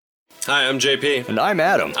Hi, I'm JP. And I'm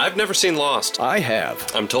Adam. I've never seen Lost. I have.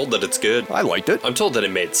 I'm told that it's good. I liked it. I'm told that it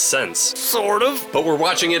made sense. Sort of. But we're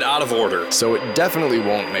watching it out of order. So it definitely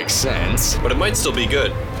won't make sense. But it might still be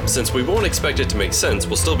good. Since we won't expect it to make sense,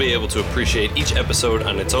 we'll still be able to appreciate each episode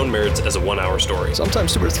on its own merits as a 1-hour story.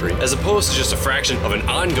 Sometimes 2 or 3. As opposed to just a fraction of an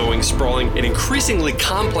ongoing, sprawling, and increasingly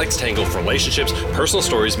complex tangle of relationships, personal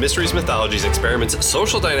stories, mysteries, mythologies, experiments,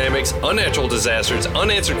 social dynamics, unnatural disasters,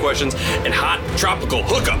 unanswered questions, and hot tropical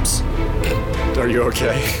hookups. Are you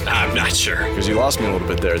okay? I'm not sure. Because you lost me a little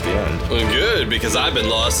bit there at the end. Well, good, because I've been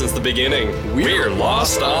lost since the beginning. We're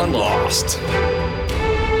Lost on Lost.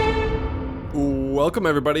 Welcome,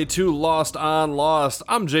 everybody, to Lost on Lost.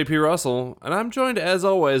 I'm JP Russell, and I'm joined, as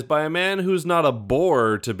always, by a man who's not a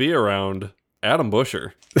bore to be around, Adam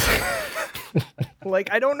Busher.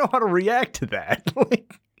 I don't know how to react to that.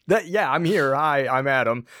 I'm here. Hi, I'm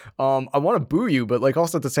Adam. I want to boo you, but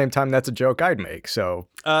also at the same time, that's a joke I'd make. So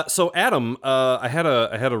Adam, I had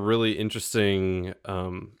a really interesting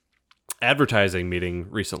advertising meeting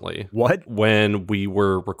recently. What? When we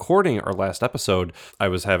were recording our last episode, I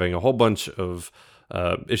was having a whole bunch of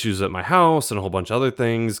issues at my house and a whole bunch of other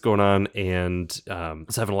things going on, and I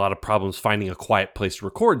was having a lot of problems finding a quiet place to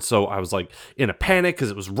record. So I was in a panic because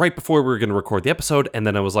it was right before we were going to record the episode, and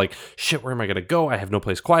then I was like, shit, where am I going to go? I have no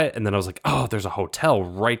place quiet. And then I was like, oh, there's a hotel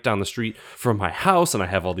right down the street from my house, and I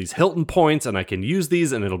have all these Hilton points, and I can use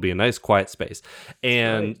these, and it'll be a nice quiet space.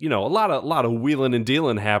 And a lot of wheeling and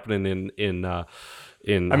dealing happening in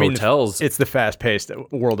hotels. It's the fast-paced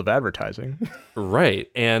world of advertising. Right.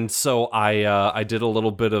 And so I did a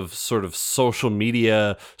little bit of sort of social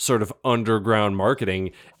media, sort of underground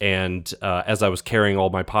marketing. And as I was carrying all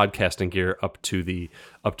my podcasting gear up to the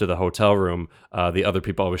hotel room, the other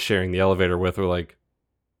people I was sharing the elevator with were like,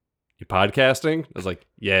 "You podcasting?" I was like,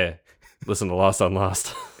 "Yeah, listen to Lost on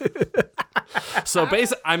Lost." So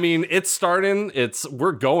basically, it's starting.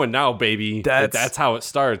 We're going now, baby. That's how it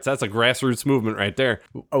starts. That's a grassroots movement right there.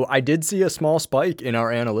 Oh, I did see a small spike in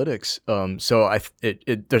our analytics. So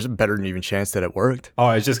there's a better than even chance that it worked. Oh,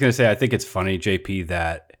 I was just gonna say, I think it's funny, JP,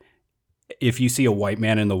 that if you see a white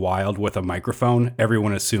man in the wild with a microphone,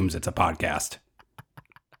 everyone assumes it's a podcast.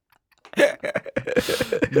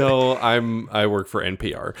 No, I work for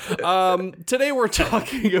NPR. Today we're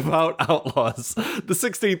talking about Outlaws, the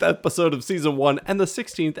 16th episode of season 1 and the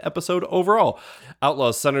 16th episode overall.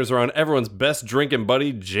 Outlaws centers around everyone's best drinking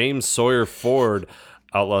buddy, James Sawyer Ford.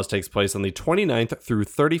 Outlaws takes place on the 29th through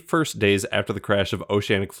 31st days after the crash of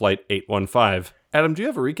Oceanic Flight 815. Adam, do you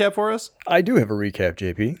have a recap for us? I do have a recap,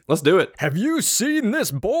 JP. Let's do it. Have you seen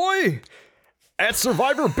this boy? At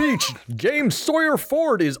Survivor Beach, James Sawyer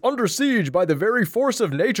Ford is under siege by the very force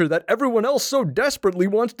of nature that everyone else so desperately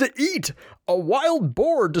wants to eat. A wild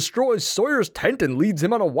boar destroys Sawyer's tent and leads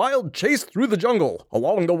him on a wild chase through the jungle.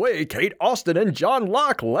 Along the way, Kate Austin and John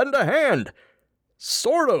Locke lend a hand.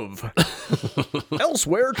 Sort of.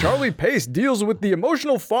 Elsewhere, Charlie Pace deals with the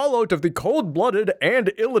emotional fallout of the cold-blooded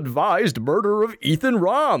and ill-advised murder of Ethan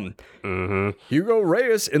Rahm. Mm-hmm. Hugo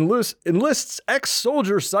Reyes enlists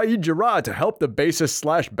ex-soldier Saeed Jarrah to help the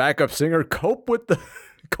bassist/backup singer cope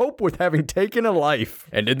with having taken a life.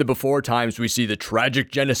 And in the before times, we see the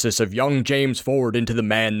tragic genesis of young James Ford into the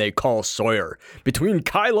man they call Sawyer. Between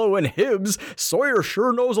Kylo and Hibbs, Sawyer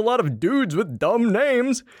sure knows a lot of dudes with dumb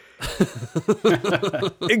names.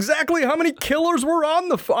 Exactly how many killers were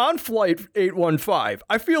on Flight 815?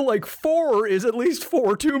 I feel like 4 is at least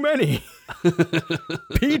 4 too many.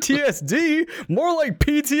 PTSD? More like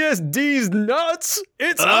PTSD's nuts.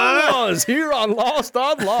 It's Outlaws here on Lost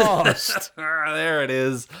on Lost. There it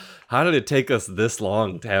is. How did it take us this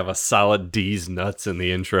long to have a solid D's nuts in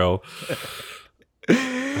the intro?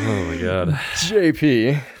 Oh my god.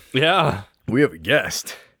 JP. Yeah. We have a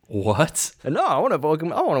guest. What? No, I want to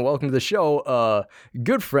welcome to the show a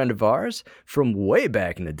good friend of ours from way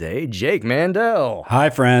back in the day, Jake Mandel. Hi,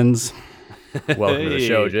 friends. Welcome to the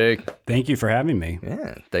show, Jake. Thank you for having me.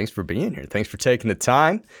 Yeah, thanks for being here. Thanks for taking the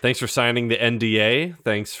time. Thanks for signing the NDA.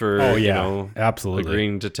 Thanks for, absolutely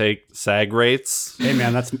agreeing to take SAG rates. Hey,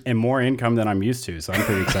 man, that's more income than I'm used to, so I'm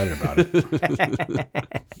pretty excited about it.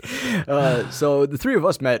 So the three of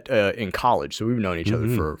us met in college, so we've known each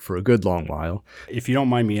other for a good long while. If you don't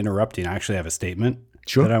mind me interrupting, I actually have a statement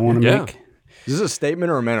that I want to make. Is this a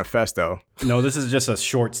statement or a manifesto? No, this is just a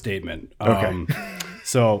short statement. Okay.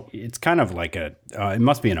 So it's kind of like it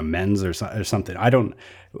must be an amends or something.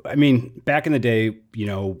 Back in the day,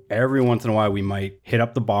 every once in a while we might hit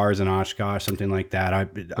up the bars in Oshkosh, something like that.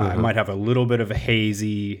 I might have a little bit of a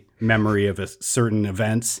hazy memory of certain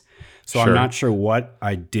events. So Sure. I'm not sure what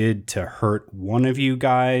I did to hurt one of you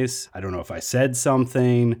guys. I don't know if I said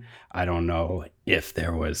something. I don't know if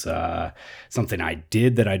there was something I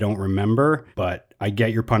did that I don't remember, but I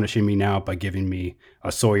get you're punishing me now by giving me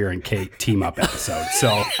a Sawyer and Kate team up episode.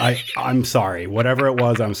 So I'm sorry. Whatever it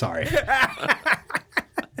was, I'm sorry.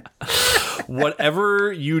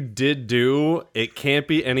 Whatever you did do, it can't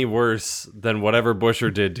be any worse than whatever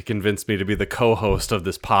Busher did to convince me to be the co-host of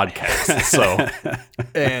this podcast. So,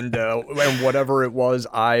 And whatever it was,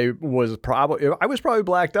 I was probably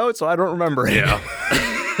blacked out, so I don't remember it. yeah.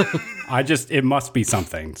 It must be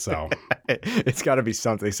something. So It's got to be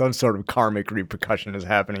something. Some sort of karmic repercussion is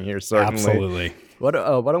happening here, certainly. absolutely. Why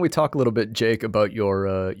don't we talk a little bit, Jake, about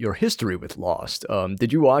your history with Lost?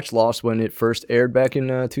 Did you watch Lost when it first aired back in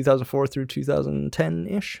 2004 through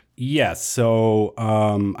 2010-ish? Yes. So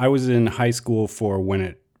I was in high school for when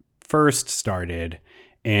it first started.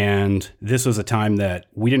 And this was a time that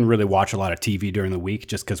we didn't really watch a lot of TV during the week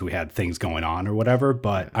just because we had things going on or whatever.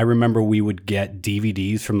 But I remember we would get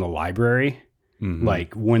DVDs from the library. Mm-hmm.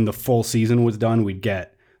 Like when the full season was done, we'd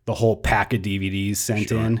get the whole pack of DVDs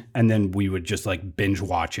sent in, and then we would just like binge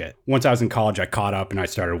watch it. Once I was in college, I caught up and I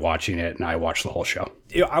started watching it, and I watched the whole show.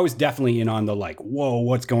 I was definitely in on the like, whoa,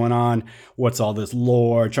 what's going on? What's all this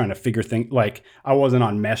lore? Trying to figure things. Like I wasn't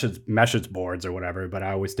on message boards or whatever, but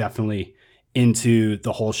I was definitely into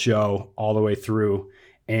the whole show all the way through.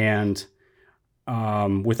 And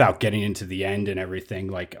without getting into the end and everything,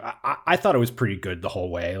 like I thought it was pretty good the whole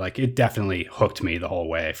way. Like it definitely hooked me the whole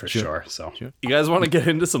way for sure. So You guys want to get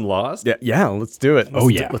into some Lost? Yeah, let's do it.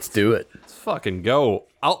 Let's do it. Let's fucking go.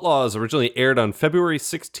 Outlaws originally aired on February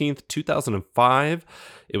 16th, 2005.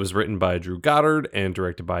 It was written by Drew Goddard and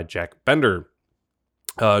directed by Jack Bender.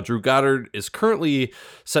 Drew Goddard is currently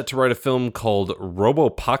set to write a film called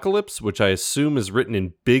Robopocalypse, which I assume is written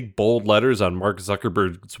in big, bold letters on Mark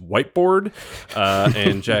Zuckerberg's whiteboard.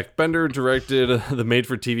 And Jack Bender directed the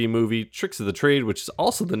made-for-TV movie Tricks of the Trade, which is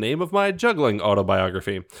also the name of my juggling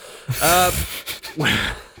autobiography.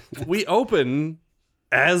 We open,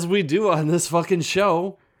 as we do on this fucking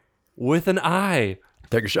show, with an eye.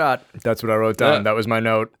 Take a shot. That's what I wrote down. Yeah. That was my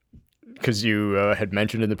note. Because you had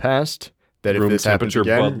mentioned in the past that if Room this happens temperature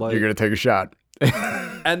again, Bud Light. you're going to take a shot.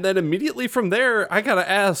 And then immediately from there, I gotta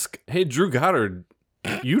ask, hey, Drew Goddard,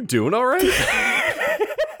 you doing all right?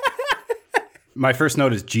 my first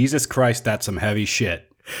note is Jesus Christ, that's some heavy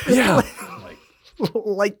shit. Yeah.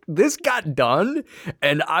 Like this got done,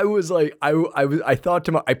 and I was like, I thought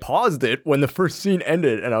to I paused it when the first scene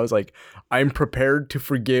ended, and I was like, I'm prepared to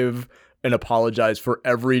forgive and apologize for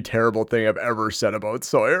every terrible thing I've ever said about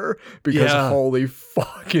Sawyer, because holy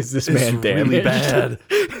fuck is this man damaged. Really bad.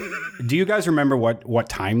 Do you guys remember what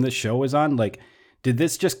time the show was on? Like, did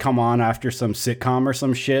this just come on after some sitcom or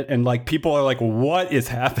some shit? And like people are like, what is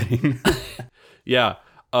happening? Yeah.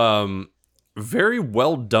 Very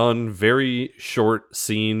well done, very short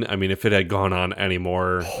scene. I mean, if it had gone on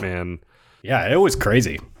anymore, man. Yeah, it was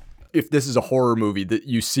crazy. If this is a horror movie, that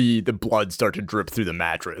you see the blood start to drip through the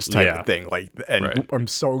mattress type Yeah. of thing, like, and Right. I'm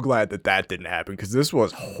so glad that didn't happen, because this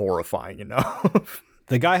was horrifying enough.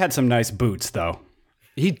 The guy had some nice boots though.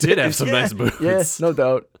 He did have some nice boots. Yes, no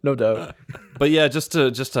doubt. But yeah, just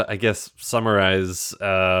to I guess summarize,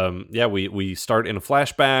 we start in a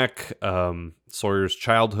flashback, Sawyer's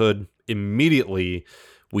childhood. Immediately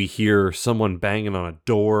we hear someone banging on a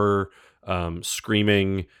door,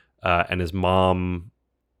 screaming, and his mom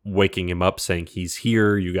waking him up saying, he's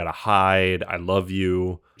here, you gotta hide, I love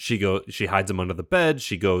you. She hides him under the bed.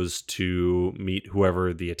 She goes to meet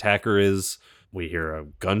whoever the attacker is. We hear a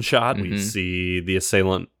gunshot. We see the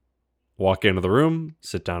assailant walk into the room,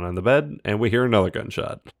 sit down on the bed, and we hear another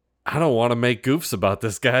gunshot. I don't want to make goofs about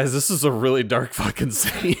this, guys. This is a really dark fucking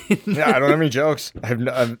scene. Yeah, I don't have any jokes.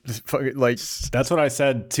 I'm fucking like, That's what I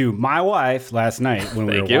said to my wife last night when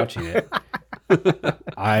we were Thank you. watching it.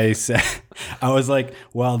 I was like,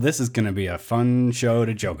 well, this is going to be a fun show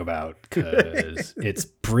to joke about, because it's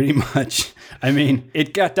pretty much, I mean,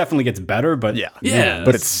 it definitely gets better, but Yeah,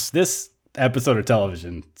 but it's this episode of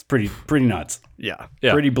television. It's pretty nuts. yeah.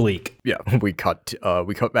 Pretty bleak. Yeah, we cut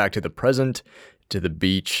back to the present, to the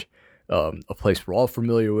beach, a place we're all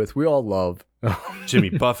familiar with, we all love. Jimmy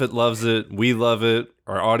Buffett loves it. We love it.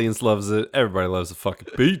 Our audience loves it. Everybody loves the fucking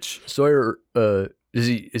beach. Sawyer, is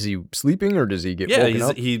he sleeping, or does he get woken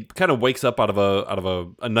up? He kind of wakes up out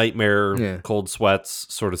of a nightmare, cold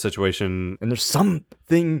sweats sort of situation. And there's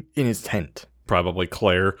something in his tent. Probably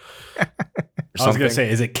Claire. I was going to say,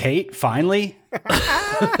 is it Kate finally?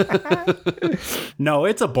 No,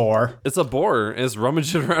 it's a boar. It's a boar. It's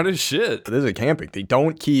rummaging around his shit. This is camping. They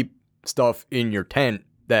don't keep stuff in your tent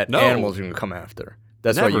that No. animals are going to come after.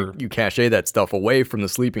 That's why Never. you cache that stuff away from the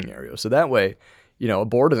sleeping area. So that way, a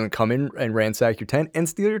boar doesn't come in and ransack your tent and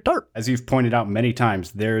steal your tarp. As you've pointed out many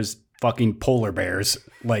times, there's fucking polar bears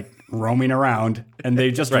like roaming around, and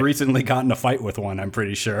they just recently got in a fight with one, I'm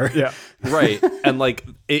pretty sure. Yeah. Right. And like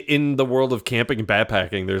in the world of camping and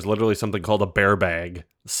backpacking, there's literally something called a bear bag.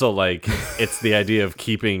 So like it's the idea of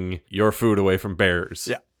keeping your food away from bears.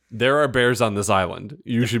 Yeah. There are bears on this island.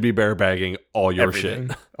 You should be bear bagging all your Everything.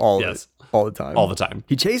 shit. All Yes. all the time. All the time.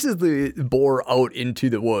 He chases the boar out into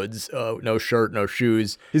the woods. No shirt, no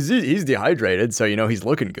shoes. He's dehydrated, so he's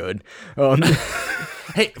looking good.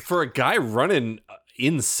 Hey, for a guy running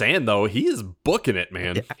in sand though, he is booking it,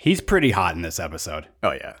 man. Yeah. He's pretty hot in this episode.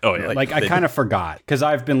 Oh yeah. Oh yeah. Like I kind of forgot because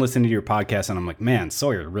I've been listening to your podcast and I'm like, man,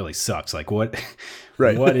 Sawyer really sucks. Like what?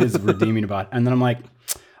 Right. What is redeeming about? And then I'm like,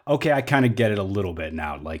 okay, I kind of get it a little bit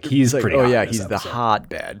now. Like he's like, pretty. oh hot yeah, in this he's the episode. hot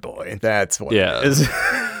bad boy. That's what Yeah. it is.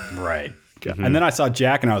 Right. And then I saw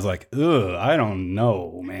Jack and I was like, ugh, I don't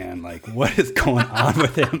know, man. Like, what is going on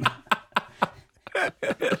with him?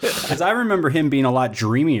 Because I remember him being a lot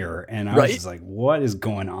dreamier, and I was just like, what is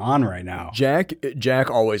going on right now? Jack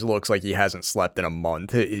always looks like he hasn't slept in a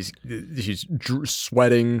month. He's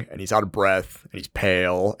sweating and he's out of breath and he's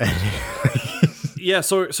pale. Yeah,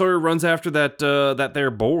 Sawyer runs after that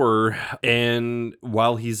there boar, and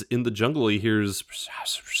while he's in the jungle, he's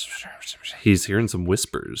hearing some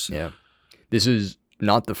whispers. Yeah. This is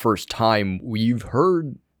not the first time we've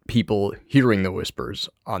heard people hearing the whispers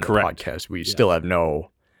on the podcast. We still have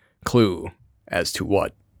no clue as to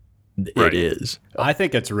what it is. I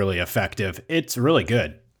think it's really effective. It's really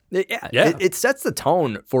good. It sets the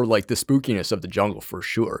tone for like the spookiness of the jungle for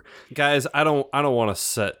sure. Guys, I don't want to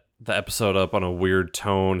set the episode up on a weird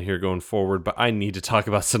tone here going forward, but I need to talk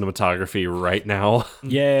about cinematography right now.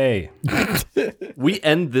 Yay. We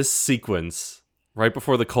end this sequence right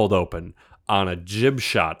before the cold open on a jib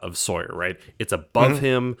shot of Sawyer, right? It's above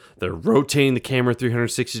him. They're rotating the camera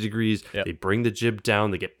 360 degrees. Yep. They bring the jib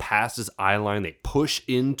down. They get past his eye line. They push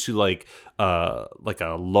into like a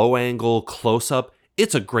low angle close up.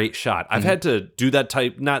 It's a great shot. I've had to do that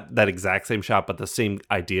type, not that exact same shot, but the same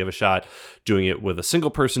idea of a shot, doing it with a single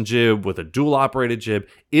person jib, with a dual operated jib.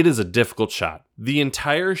 It is a difficult shot. The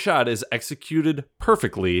entire shot is executed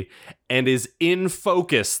perfectly and is in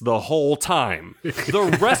focus the whole time.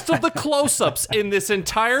 The rest of the close-ups in this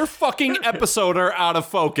entire fucking episode are out of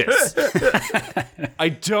focus. I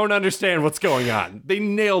don't understand what's going on. They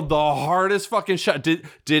nailed the hardest fucking shot.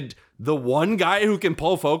 Did the one guy who can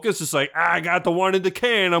pull focus is like, I got the one in the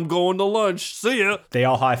can. I'm going to lunch. See ya. They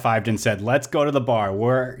all high-fived and said, let's go to the bar.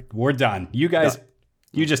 We're done. You guys,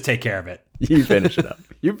 you just take care of it. You finish it up.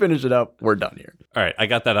 You finish it up. We're done here. All right, I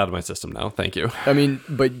got that out of my system now. Thank you. I mean,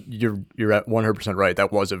 but you're at 100% right.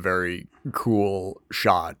 That was a very cool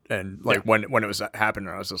shot. And like when it was happening,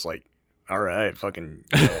 I was just like, all right, fucking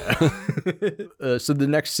yeah. So the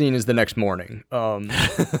next scene is the next morning.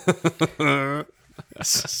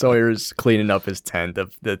 Sawyer's cleaning up his tent.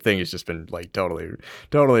 The thing has just been like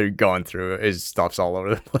totally gone through. His stuff's all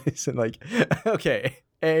over the place. And like, okay,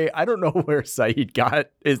 I don't know where Saeed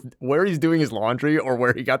where he's doing his laundry or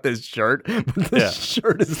where he got this shirt, but this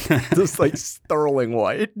shirt is just like sterling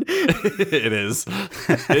white. It is.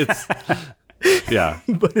 It's yeah.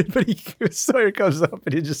 But Sawyer comes up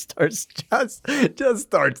and he just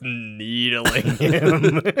starts needling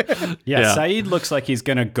him. Yeah, Saeed looks like he's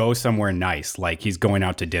gonna go somewhere nice, like he's going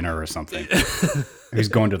out to dinner or something. He's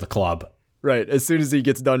going to the club. Right. As soon as he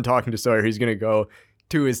gets done talking to Sawyer, he's gonna go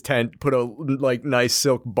to his tent, put a like nice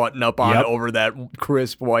silk button up on over that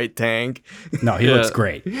crisp white tank. No, he looks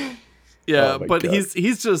great. Yeah, Oh but God.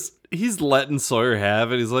 he's letting Sawyer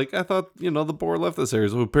have it. He's like, I thought the boar left this area,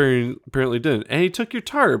 so apparently didn't, and he took your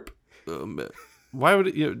tarp. Why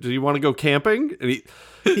would do you want to go camping? And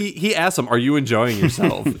he asked him, "Are you enjoying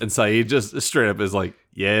yourself?" And Saeed just straight up is like,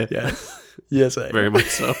 "Yeah, Yes, I am. very much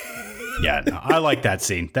so." Yeah, no, I like that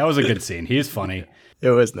scene. That was a good scene. He's funny. It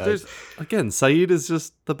was nice. Again, Saeed is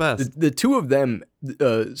just the best. The two of them,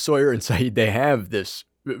 Sawyer and Saeed, they have this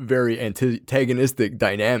very antagonistic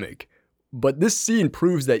dynamic. But this scene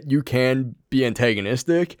proves that you can be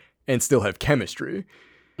antagonistic and still have chemistry.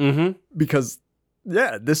 Mm-hmm. Because,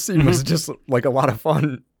 this scene was just like a lot of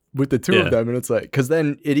fun with the two of them. And it's like, because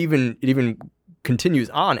then it even continues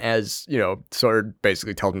on as, Sawyer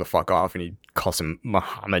basically tells him to fuck off and he calls him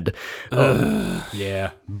Muhammad.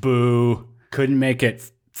 Yeah. Boo. Couldn't make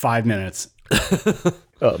it 5 minutes.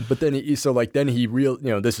 But then this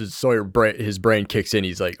is Sawyer, his brain kicks in.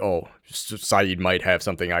 He's like, oh, Saeed might have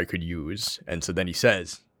something I could use. And so then he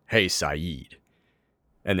says, hey, Saeed,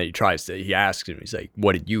 And then he asks him, he's like,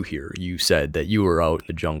 what did you hear? You said that you were out in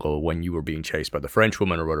the jungle when you were being chased by the French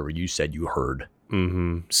woman or whatever. You said you heard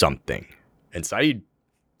something. And Saeed,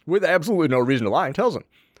 with absolutely no reason to lie, tells him.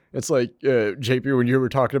 It's like, JP, when you were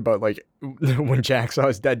talking about, like, when Jack saw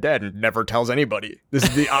his dead dad and never tells anybody. This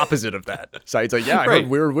is the opposite of that. Saeed's like, yeah, I heard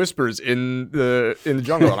weird whispers in the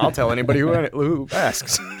jungle, and I'll tell anybody who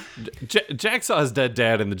asks. Jack saw his dead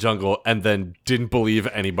dad in the jungle and then didn't believe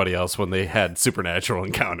anybody else when they had supernatural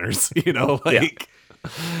encounters. Oh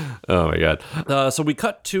my god. So we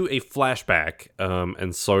cut to a flashback,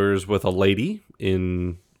 and Sawyer's with a lady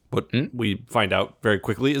in what we find out very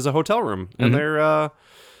quickly is a hotel room, and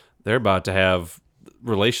they're about to have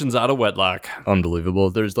relations out of wedlock.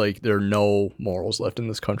 Unbelievable. There are no morals left in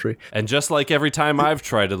this country. And just like every time I've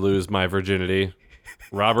tried to lose my virginity,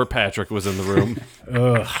 Robert Patrick was in the room.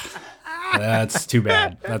 Ugh. That's too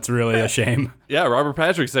bad. That's really a shame. Yeah, Robert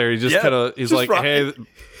Patrick's there. He's like, hey,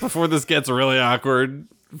 before this gets really awkward,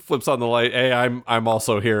 flips on the light. Hey, I'm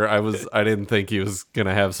also here. I didn't think he was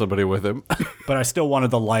gonna have somebody with him. But I still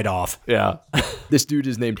wanted the light off. Yeah. This dude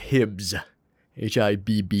is named Hibbs.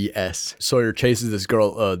 Hibbs. Sawyer chases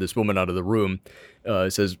this woman out of the room.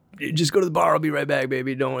 Says, just go to the bar. I'll be right back,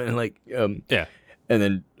 baby. And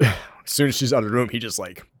then as soon as she's out of the room, he just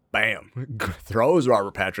like, bam, throws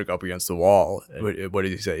Robert Patrick up against the wall. What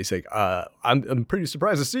did he say? He's like, I'm pretty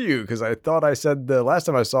surprised to see you because I thought I said the last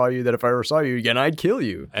time I saw you that if I ever saw you again, I'd kill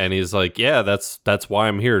you. And he's like, yeah, that's why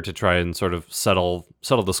I'm here, to try and sort of settle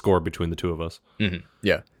the score between the two of us. Mm-hmm.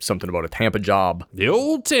 Yeah, something about a Tampa job. The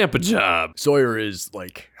old Tampa job. Sawyer is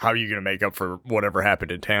like, how are you going to make up for whatever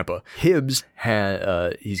happened in Tampa? Hibbs,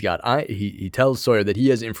 he tells Sawyer that he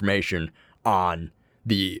has information on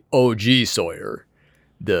the OG Sawyer,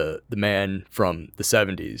 the man from the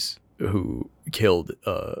 70s who killed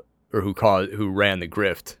who ran the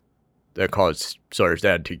grift that caused Sawyer's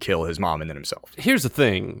dad to kill his mom and then himself. Here's the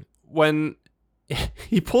thing. When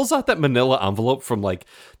he pulls out that manila envelope from like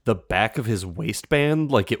the back of his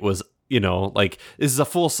waistband, like it was, like this is a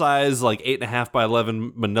full size, like 8.5 by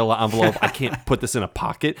 11 manila envelope. I can't put this in a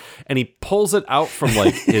pocket. And he pulls it out from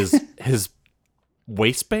like his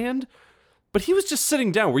waistband. But he was just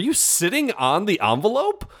sitting down. Were you sitting on the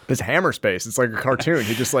envelope? It's hammer space. It's like a cartoon.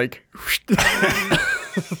 He just like...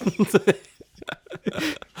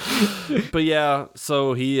 But yeah,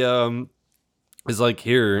 so he is like,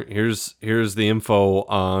 here's the info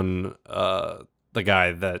on the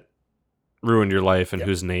guy that ruined your life and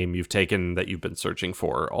whose name you've taken that you've been searching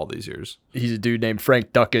for all these years. He's a dude named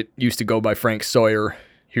Frank Duckett. Used to go by Frank Sawyer.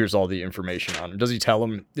 Here's all the information on him. Does he tell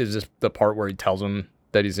him? Is this the part where he tells him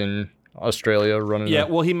that he's in Australia running? Yeah,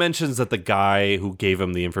 well, he mentions that the guy who gave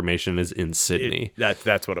him the information is in Sydney.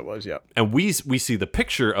 That's what it was, yeah. And we see the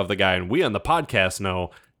picture of the guy, and we on the podcast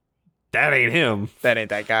know that ain't him. That ain't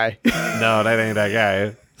that guy. No, that ain't that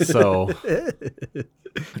guy. So,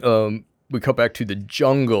 we cut back to the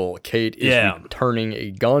jungle. Kate is returning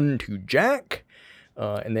a gun to Jack,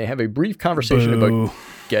 and they have a brief conversation about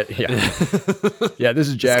this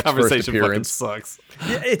is Jack's first appearance. Fucking sucks.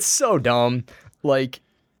 Yeah, it's so dumb. Like,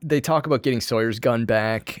 they talk about getting Sawyer's gun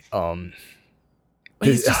back.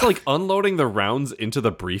 He's just like unloading the rounds into the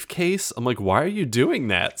briefcase. I'm like, why are you doing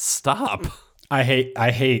that? Stop. I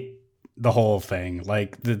hate the whole thing.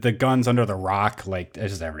 Like the guns under the rock. Like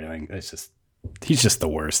it's just everything. He's just the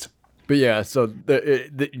worst. But yeah, so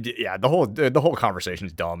the whole conversation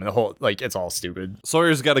is dumb, and the whole it's all stupid.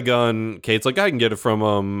 Sawyer's got a gun. Kate's like, I can get it from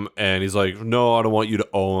him, and he's like, no, I don't want you to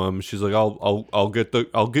owe him. She's like, I'll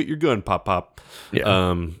get your gun, Pop.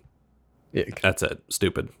 Yeah. That's it.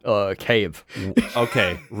 Stupid. Cave.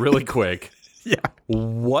 Okay, really quick. Yeah.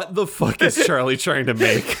 What the fuck is Charlie trying to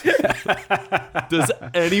make? Does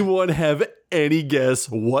anyone have any guess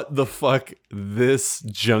what the fuck this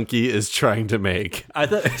junkie is trying to make? I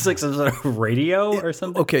thought it was like some sort of radio or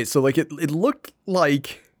something. Okay, so like it looked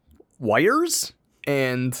like wires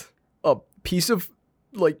and a piece of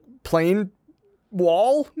like plain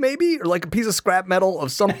wall, maybe, or like a piece of scrap metal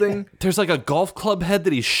of something. There's like a golf club head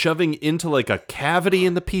that he's shoving into like a cavity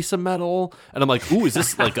in the piece of metal, and I'm like, ooh, is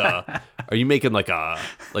this like are you making like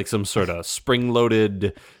some sort of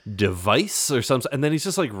spring-loaded device or something? And then he's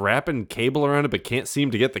just like wrapping cable around it, but can't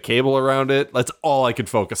seem to get the cable around it. That's all I could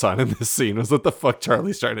focus on in this scene was what the fuck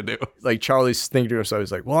Charlie's trying to do. Like Charlie's thinking to himself,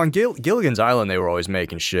 he's like, well, on Gilligan's Island, they were always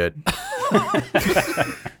making shit. I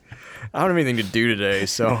don't have anything to do today,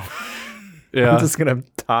 so yeah. I'm just going to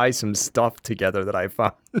tie some stuff together that I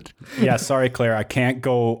found. Yeah, sorry, Claire. I can't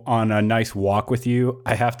go on a nice walk with you.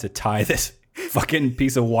 I have to tie this fucking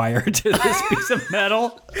piece of wire to this piece of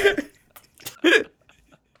metal.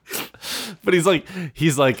 But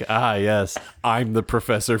he's like, ah, yes, I'm the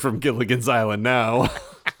professor from Gilligan's Island now.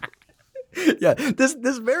 Yeah,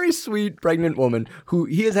 this very sweet pregnant woman who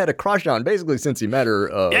he has had a crush on basically since he met her.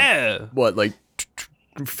 Yeah. What, like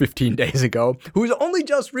 15 days ago, who's only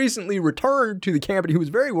just recently returned to the camp and he was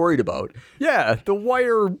very worried about. Yeah, the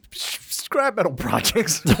wire scrap metal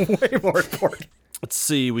project's way more important. Let's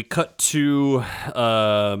see. We cut to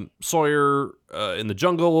Sawyer in the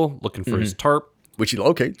jungle looking for his tarp. Which he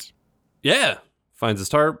locates. Yeah. Finds his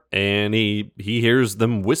tarp, and he hears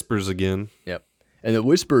them whispers again. Yep. And the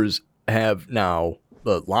whispers have now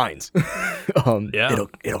lines. Yeah.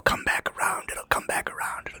 It'll come back around. It'll come back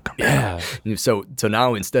around. It'll come back around. So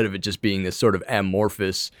now instead of it just being this sort of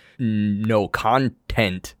amorphous, no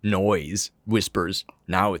content noise whispers,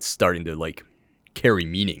 now it's starting to like carry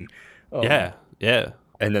meaning. Yeah.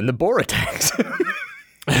 And then the boar attacks.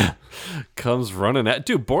 Comes running at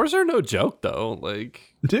dude. Boars are no joke though.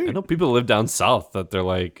 Like, Dude. I know people who live down south that they're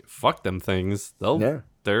like, fuck them things.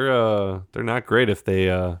 They're not great if they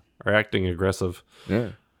are acting aggressive. Yeah.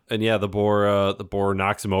 And yeah, the boar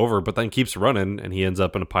knocks him over, but then keeps running, and he ends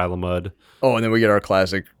up in a pile of mud. Oh, and then we get our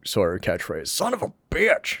classic Sawyer catchphrase: "Son of a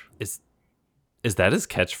bitch." Is that his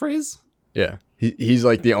catchphrase? Yeah, he's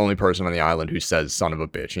like the only person on the island who says "son of a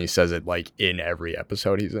bitch," and he says it like in every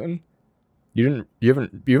episode he's in. You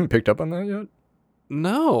haven't picked up on that yet?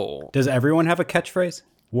 No. Does everyone have a catchphrase?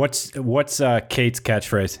 What's Kate's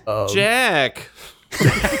catchphrase? Jack.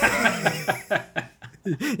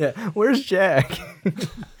 Yeah, where's Jack?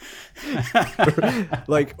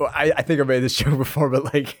 Like, I think I made this joke before,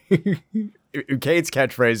 but like, Kate's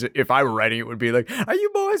catchphrase, if I were writing it, would be like, "Are you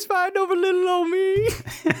boys fighting over little old me?"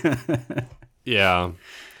 Yeah.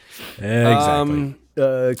 Exactly.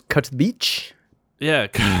 Cut to the beach. Yeah.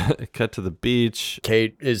 Cut to the beach.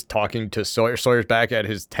 Kate is talking to Sawyer. Sawyer's back at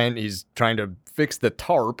his tent. He's trying to fix the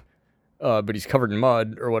tarp, but he's covered in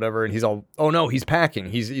mud or whatever, and he's all, oh no, he's packing.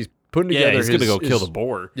 He's putting together. Yeah, he's gonna go kill the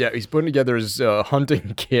boar. Yeah, he's putting together his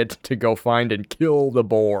hunting kit to go find and kill the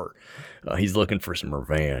boar. He's looking for some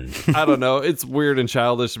revenge. I don't know. It's weird and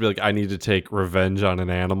childish to be like, I need to take revenge on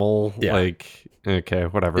an animal. Yeah. Like, okay,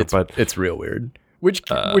 whatever. It's real weird. Which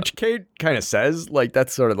Kate kind of says, like,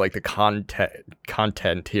 that's sort of like the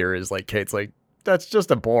content here is like, Kate's like, that's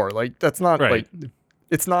just a boar. Like, that's not Right. like,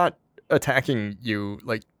 it's not attacking you.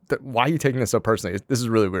 Like, why are you taking this so personally? This is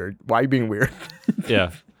really weird. Why are you being weird?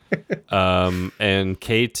 Yeah. And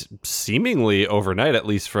Kate, seemingly overnight, at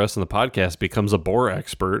least for us in the podcast, becomes a boar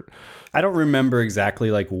expert. I don't remember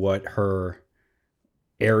exactly like what her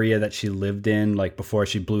area that she lived in, like before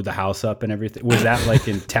she blew the house up and everything. Was that like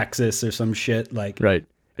in Texas or some shit? Like, Right.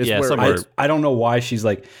 It's Yeah, where- somewhere. I don't know why she's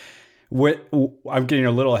like, I'm getting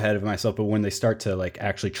a little ahead of myself, but when they start to like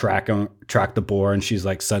actually track the boar, and she's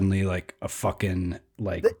like suddenly like a fucking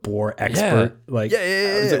like boar expert, like,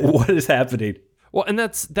 I was like, what is happening? Well, and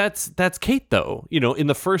that's Kate though. You know, in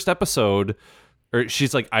the first episode, or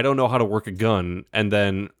she's like, I don't know how to work a gun, and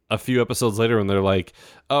then a few episodes later, when they're like,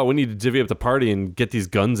 oh, we need to divvy up the party and get these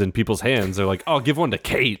guns in people's hands, they're like, oh, give one to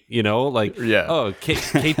Kate. You know, like, Yeah. oh,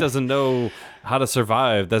 Kate doesn't know how to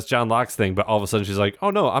survive. That's John Locke's thing. But all of a sudden, she's like, oh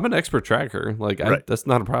no, I'm an expert tracker. Like, Right. that's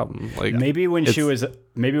not a problem. Like, Maybe when she was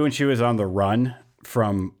on the run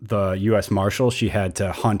from the U.S. Marshal, she had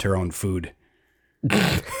to hunt her own food.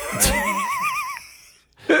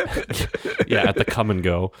 yeah, at the come and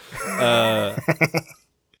go.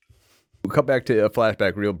 We'll cut back to a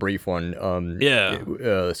flashback, real brief one.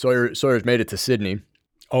 Yeah. Sawyer's made it to Sydney.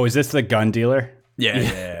 Oh, is this the gun dealer?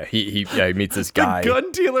 Yeah. He meets this guy. The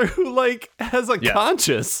gun dealer who like has a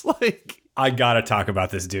conscience. Like, I gotta talk about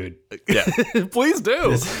this dude. Yeah. please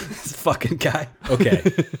do. This fucking guy. Okay.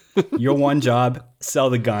 Your one job, sell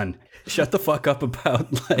the gun. Shut the fuck up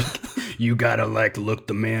about like, you gotta like look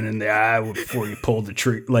the man in the eye before you pull the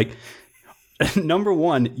trigger. Like, number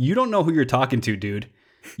one, you don't know who you're talking to, dude.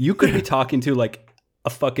 You could be talking to like a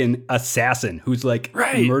fucking assassin who's like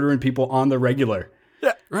Right. murdering people on the regular.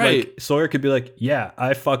 Yeah. Right. Like, Sawyer could be like, yeah,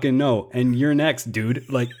 I fucking know. And you're next, dude.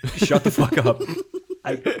 Like, shut the fuck up.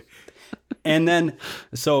 And then,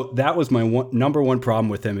 so that was my number one problem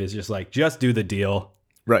with him is just like, just do the deal.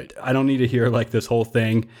 Right. I don't need to hear like this whole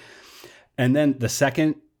thing. And then the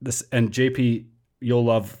second, and JP, you'll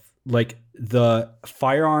love, like, the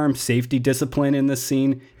firearm safety discipline in this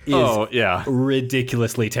scene is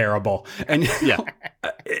ridiculously terrible. And Yeah.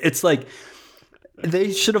 it's like,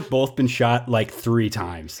 they should have both been shot like 3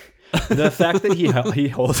 times. The fact that he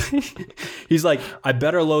holds, he's like, I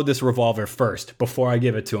better load this revolver first before I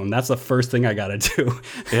give it to him. That's the first thing I got to do.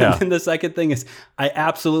 Yeah. And then the second thing is, I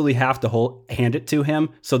absolutely have to hand it to him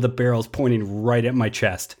so the barrel's pointing right at my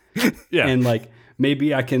chest. Yeah. And like,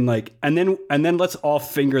 maybe I can like, and then let's all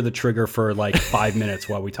finger the trigger for like 5 minutes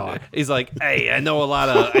while we talk. He's like, hey, I know a lot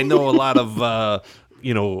of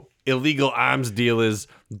illegal arms dealers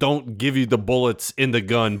don't give you the bullets in the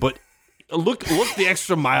gun, but look the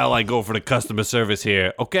extra mile I go for the customer service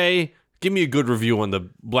here, okay? Give me a good review on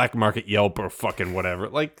the black market Yelp or fucking whatever.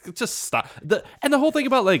 Like, just stop. And the whole thing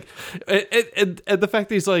about like, and the fact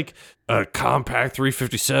that he's like, a compact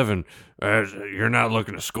 357, you're not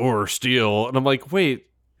looking to score or steal. And I'm like,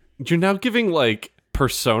 wait, you're now giving like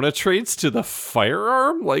persona traits to the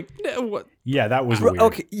firearm? Like, what? Yeah, that was weird.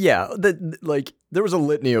 Okay, yeah, like there was a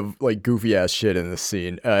litany of like goofy ass shit in this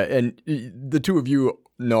scene, and the two of you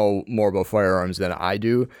know more about firearms than I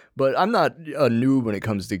do, but I'm not a noob when it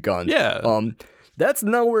comes to guns. Yeah. That's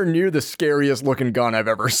nowhere near the scariest looking gun I've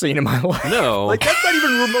ever seen in my life. No. Like, that's not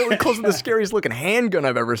even remotely close to the scariest looking handgun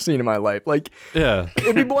I've ever seen in my life. Like, Yeah.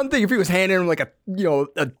 it'd be one thing if he was handing him like a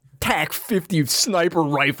TAC 50 sniper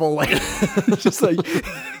rifle, like just like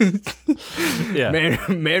Yeah.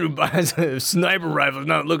 man who buys a sniper rifle is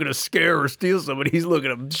not looking to scare or steal somebody. He's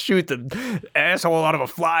looking to shoot the asshole out of a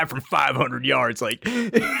fly from 500 yards. Like,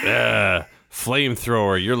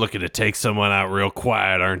 Flamethrower, you're looking to take someone out real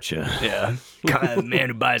quiet, aren't you? yeah, man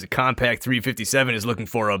who buys a compact 357 is looking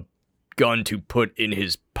for a gun to put in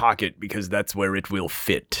his pocket because that's where it will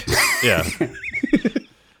fit. Yeah.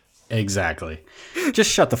 Exactly.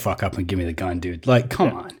 Just shut the fuck up and give me the gun, dude. Like,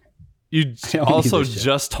 come on. You don't need also this shit.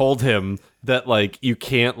 just told him that like you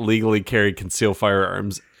can't legally carry concealed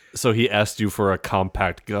firearms, so he asked you for a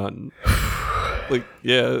compact gun. Like,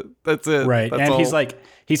 yeah, that's it. Right. That's And all. he's like,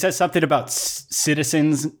 he says something about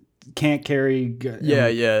citizens can't carry. Yeah.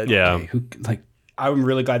 yeah. Okay, I'm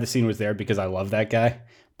really glad the scene was there because I love that guy.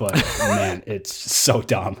 But man, it's so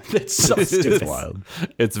dumb. It's so stupid. Wild.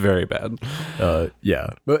 It's very bad. Yeah,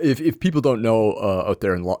 but if people don't know out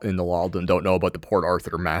there in the Walden don't know about the Port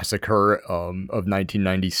Arthur massacre of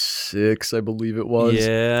 1996, I believe it was.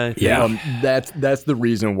 Yeah. That's the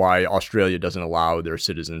reason why Australia doesn't allow their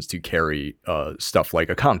citizens to carry stuff like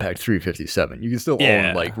a compact 357. You can still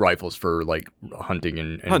own like rifles for like hunting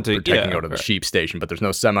and protecting out of the sheep station, but there's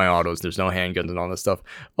no semi-autos, there's no handguns and all this stuff.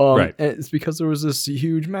 Right. And it's because there was this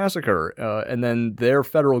huge massacre, and then their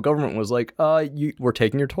federal government was like, we're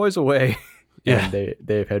taking your toys away. Yeah. And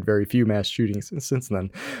they've had very few mass shootings since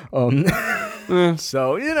then.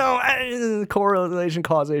 So, correlation,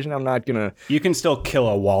 causation, I'm not gonna... You can still kill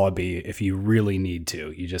a wallaby if you really need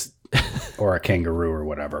to. You just... or a kangaroo or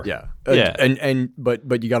whatever. Yeah. Yeah.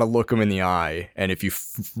 But you gotta look them in the eye, and if you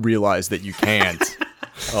realize that you can't,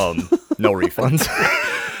 no refunds.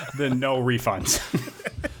 Then no refunds.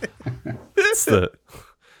 It's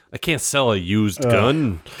I can't sell a used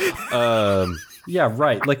gun. Yeah,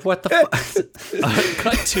 right. Like, what the fuck?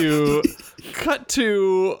 Cut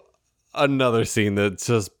to another scene that's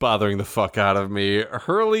just bothering the fuck out of me.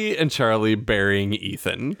 Hurley and Charlie burying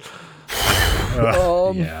Ethan.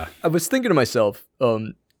 Yeah. I was thinking to myself,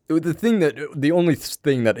 the only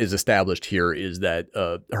thing that is established here is that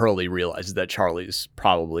Hurley realizes that Charlie's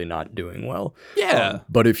probably not doing well. Yeah.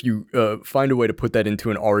 But if you find a way to put that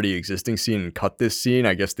into an already existing scene and cut this scene,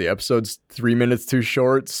 I guess the episode's 3 minutes too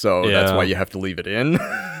short, so that's Yeah. why you have to leave it in.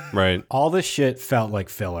 Right. All this shit felt like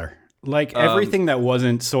filler. Like everything that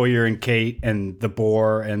wasn't Sawyer and Kate and the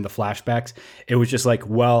boar and the flashbacks, it was just like,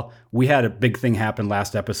 well, we had a big thing happen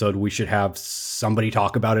last episode. We should have somebody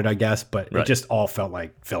talk about it, I guess. But it just all felt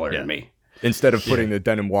like filler to me. Instead of putting the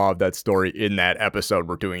denouement of that story in that episode,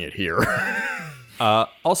 we're doing it here.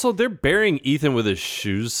 Also, they're burying Ethan with his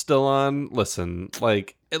shoes still on. Listen,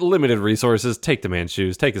 like, limited resources. Take the man's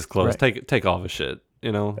shoes. Take his clothes. Take all of his shit.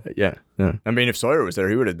 You know. Yeah. I mean, if Sawyer was there,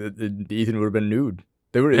 Ethan would have been nude.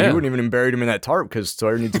 He wouldn't even have buried him in that tarp because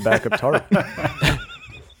Sawyer needs a backup tarp.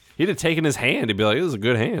 He'd have taken his hand. He'd be like, "This is a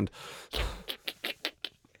good hand."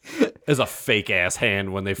 It's a fake ass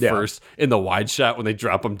hand when they first in the wide shot when they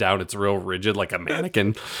drop him down. It's real rigid like a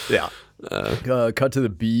mannequin. Yeah. Cut to the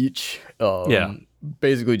beach.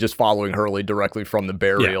 Basically just following Hurley directly from the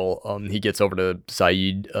burial. He gets over to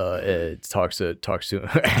Saeed, talks to him.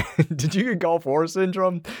 Did you get Gulf War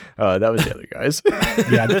syndrome? That was the other guys.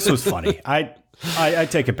 Yeah, this was funny. I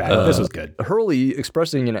take it back. This was good. Hurley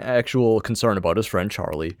expressing an actual concern about his friend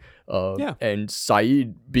Charlie. And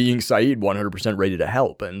Saeed being Saeed 100% ready to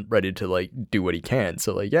help and ready to like do what he can.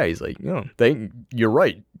 So like, yeah, he's like, you're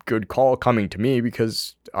right. Good call coming to me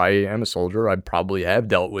because I am a soldier. I probably have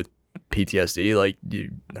dealt with PTSD. Like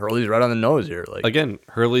Hurley's right on the nose here. Like again,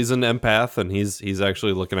 Hurley's an empath and he's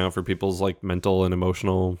actually looking out for people's like mental and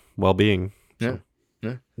emotional well-being. Yeah.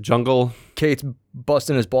 Jungle. Kate's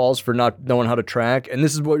busting his balls for not knowing how to track. And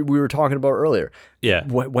this is what we were talking about earlier. Yeah.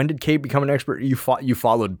 When did Kate become an expert? You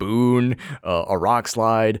followed Boone, a rock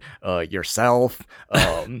slide, yourself.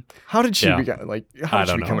 How did she become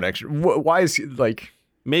an expert? Why is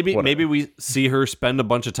Maybe we see her spend a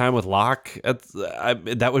bunch of time with Locke.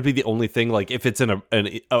 That would be the only thing. Like if it's in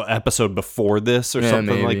an episode before this or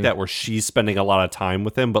something like that, where she's spending a lot of time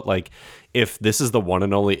with him. But like, if this is the one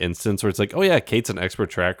and only instance where it's like, oh yeah, Kate's an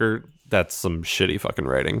expert tracker, that's some shitty fucking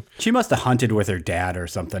writing. She must have hunted with her dad or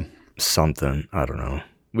something. Something, I don't know.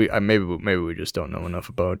 Maybe we just don't know enough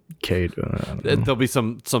about Kate. There'll be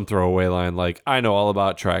some throwaway line like, I know all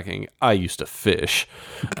about tracking. I used to fish.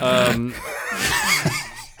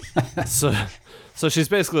 So she's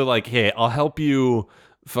basically like, hey, I'll help you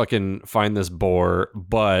fucking find this boar,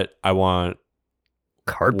 but I want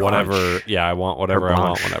whatever. Punch. Yeah, I want whatever I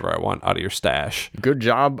want whenever I want out of your stash. Good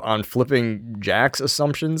job on flipping Jack's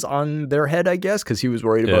assumptions on their head, I guess, because he was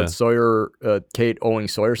worried about Kate owing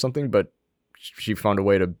Sawyer something, but she found a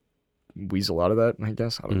way to weasel out of that, I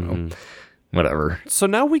guess. I don't know. Whatever. So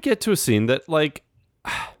now we get to a scene that, like,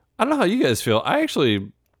 I don't know how you guys feel. I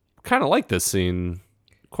actually kind of like this scene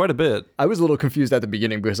quite a bit. I was a little confused at the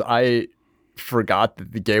beginning because I forgot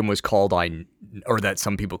that the game was called or that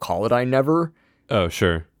some people call it I Never. Oh,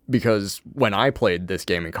 sure. Because when I played this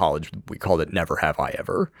game in college, we called it Never Have I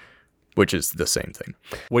Ever, which is the same thing.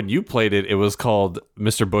 When you played it, it was called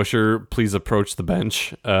Mr. Busher, Please Approach the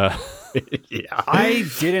Bench. Yeah. I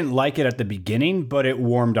didn't like it at the beginning, but it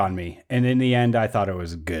warmed on me. And in the end, I thought it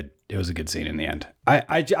was good. It was a good scene in the end.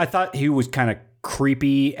 I thought he was kind of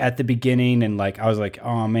creepy at the beginning, and like I was like,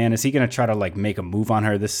 oh man, is he gonna try to like make a move on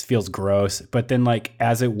her? This feels gross. But then like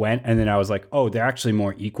as it went, and then I was like, oh, they're actually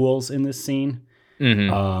more equals in this scene.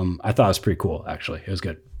 I thought it was pretty cool, actually. It was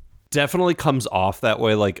good. Definitely comes off that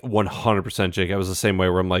way, like 100%, Jake. I was the same way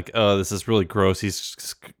where I'm like, oh, this is really gross.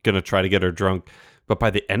 He's gonna try to get her drunk. But by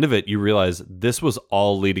the end of it, you realize this was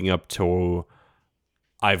all leading up to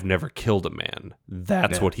I've never killed a man.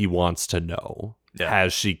 That's what he wants to know. Yeah.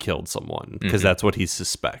 Has she killed someone? Because that's what he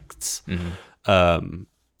suspects.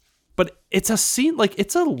 But it's a scene, like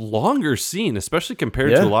it's a longer scene, especially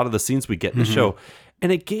compared to a lot of the scenes we get in the show.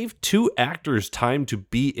 And it gave two actors time to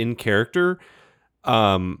be in character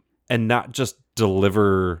and not just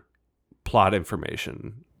deliver plot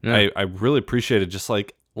information. I really appreciated just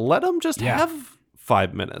like, let them just have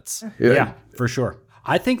 5 minutes. Yeah, for sure.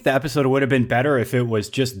 I think the episode would have been better if it was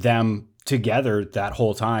just them together that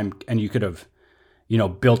whole time, and you could have,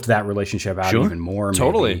 built that relationship out even more.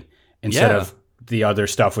 Totally. Maybe, instead of the other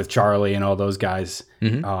stuff with Charlie and all those guys.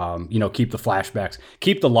 Keep the flashbacks,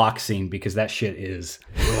 keep the Locke scene, because that shit is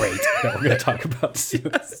great that we're going to talk about soon.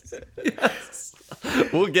 Yes.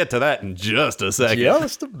 We'll get to that in just a second.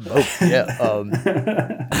 Just about. Yeah.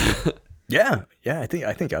 I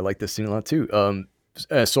think I like this scene a lot too.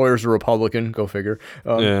 Sawyer's a Republican. Go figure.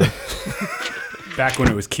 Back when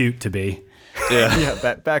it was cute to be.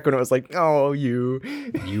 Yeah. Back when it was like, oh, you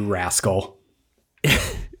rascal.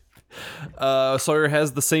 Sawyer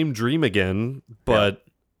has the same dream again, but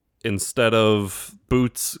instead of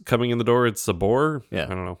Boots coming in the door, it's a boar. Yeah. I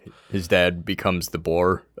don't know. His dad becomes the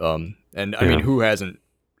boar. And I mean, who hasn't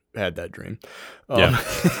had that dream?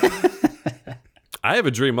 I have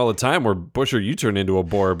a dream all the time where Busher, you turn into a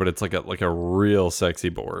boar, but it's like a real sexy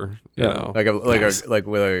boar. You know? With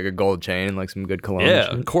a gold chain and like some good cologne. Yeah,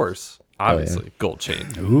 of course. Obviously, gold chain.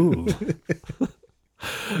 Ooh.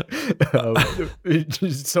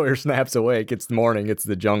 Sawyer snaps awake. It's morning. It's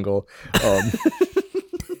the jungle.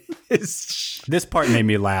 This part made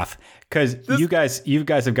me laugh because you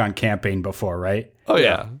guys have gone camping before, right? Oh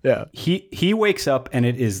yeah. He wakes up and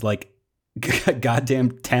it is like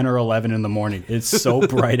goddamn 10 or 11 in the morning. It's so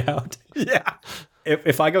bright out. Yeah.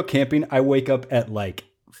 If I go camping, I wake up at like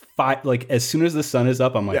 5. Like as soon as the sun is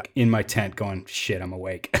up, I'm like in my tent going, shit, I'm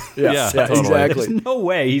awake. Yeah, totally. Exactly. There's no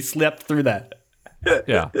way he slept through that.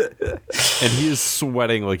 Yeah. And he's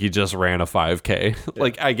sweating like he just ran a 5K.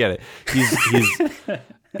 Like, I get it. He's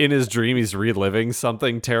in his dream, he's reliving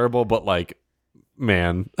something terrible, but like,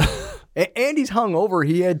 man. And he's hungover.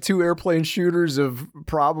 He had 2 airplane shooters of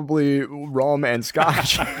probably rum and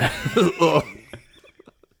scotch.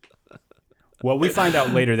 Well, we find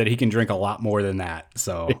out later that he can drink a lot more than that.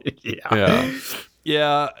 So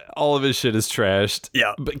yeah, all of his shit is trashed.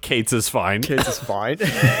 Yeah, but Kate's is fine.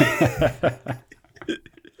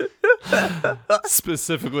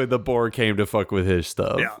 Specifically, the boar came to fuck with his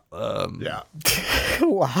stuff. Yeah.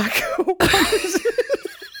 Locke.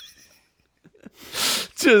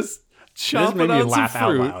 Just chopping made me on laugh some out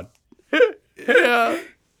fruit. loud. Yeah.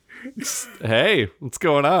 Hey, what's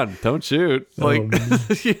going on? Don't shoot. Like,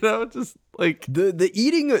 just Like, The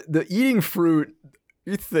eating fruit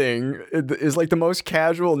thing is like the most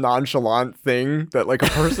casual, nonchalant thing that like a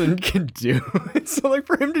person can do. So like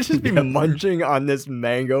for him to just be munching on this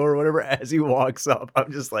mango or whatever as he walks up,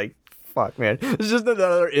 I'm just like, fuck, man. It's just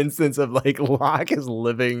another instance of like Locke is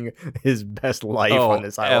living his best life on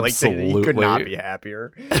this island. absolutely. Like he could not be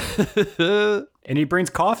happier. And he brings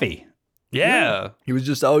coffee. yeah. He was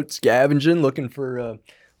just out scavenging, looking for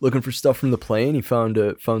stuff from the plane. He found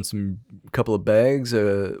some couple of bags,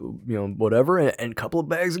 whatever, and a couple of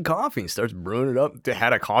bags of coffee. He starts brewing it up. They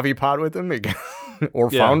had a coffee pot with him, or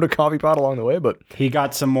found a coffee pot along the way. But He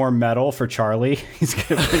got some more metal for Charlie. He's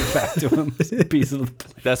gonna bring it back to him a piece of the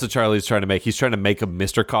plate. That's what Charlie's trying to make. He's trying to make a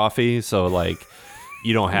Mr. Coffee, so like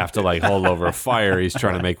you don't have to like hold over a fire. He's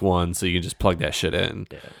trying to make one, so you can just plug that shit in.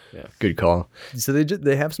 yeah, good call. So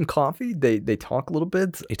they have some coffee. They talk a little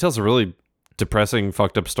bit. He tells a really depressing,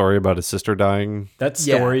 fucked up story about his sister dying. That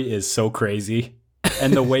story is so crazy,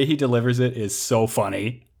 and the way he delivers it is so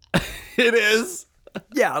funny. It is.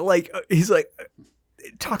 Yeah, like he's like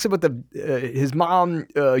talks about his mom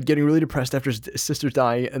getting really depressed after his sister's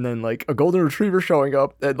dying, and then like a golden retriever showing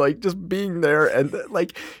up and like just being there, and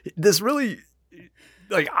like this really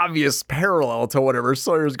like obvious parallel to whatever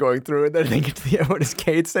Sawyer's going through. And then they get to the end, what does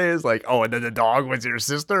Kate say is like, oh, and then the dog was your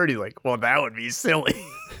sister, and he's like, well, that would be silly.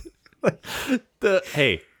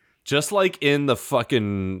 Hey, just like in the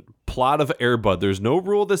fucking plot of Air Bud, there's no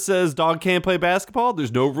rule that says dog can't play basketball.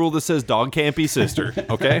 There's no rule that says dog can't be sister.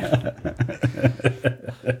 Okay.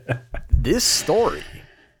 This story,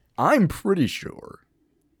 I'm pretty sure,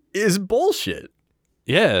 is bullshit.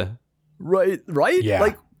 Yeah. Right? Yeah.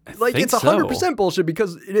 Like think it's 100% bullshit,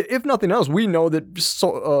 because if nothing else, we know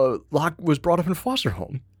that Locke was brought up in a foster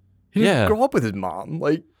home. He didn't grow up with his mom.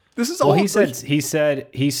 Like, this is all. Well, he said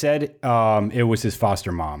it was his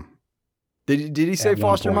foster mom. Did he say At one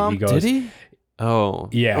foster point, mom? he goes, Did he? Oh.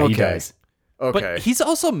 Yeah, he Okay. does. Okay. But he's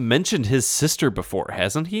also mentioned his sister before,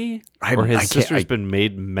 hasn't he? I Or his can't- sister's I- been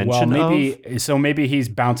made Well, mention of? maybe he's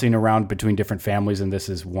bouncing around between different families, and this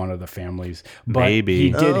is one of the families. But Maybe.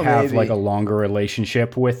 he did have maybe. like a longer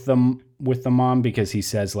relationship with the mom, because he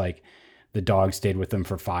says like the dog stayed with them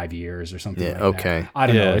for 5 years or something. Yeah, like okay. that. I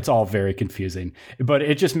don't know. Yeah. It's all very confusing, but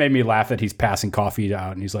it just made me laugh that he's passing coffee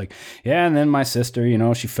out, and he's like, "Yeah, and then my sister,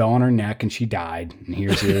 she fell on her neck and she died. And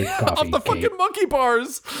here's your coffee, Off the Kate." fucking monkey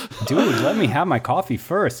bars. Dude, let me have my coffee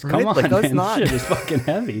first. Come Right? on, Like, let's man. not- This shit is fucking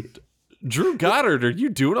heavy. Drew Goddard, are you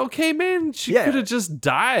doing okay, man? She Yeah. could have just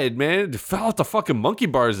died, man. Fell off the fucking monkey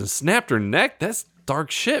bars and snapped her neck. That's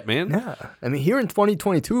dark shit, man. yeah. I mean, here in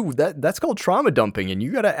 2022, that's called trauma dumping, and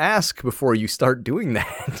you got to ask before you start doing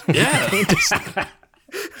that. Yeah.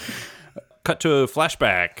 Cut to a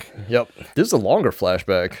flashback. Yep. This is a longer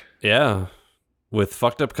flashback. Yeah. With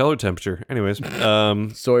fucked up color temperature. Anyways,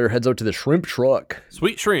 Sawyer heads out to the shrimp truck.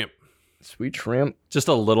 sweet shrimp. Sweet shrimp. Just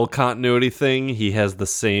a little continuity thing. He has the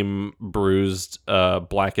same bruised,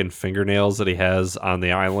 blackened fingernails that he has on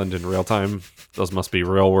the island in real time. Those must be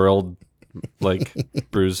real world, like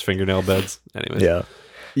bruised fingernail beds. Anyways, Yeah.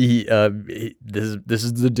 This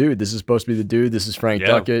is the dude. This is supposed to be the dude. This is Frank Yeah.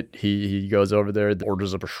 Duckett. He goes over there,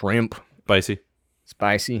 orders up a shrimp, spicy.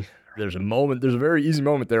 spicy. There's a very easy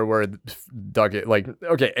moment there where Duckett,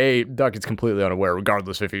 Duckett's completely unaware,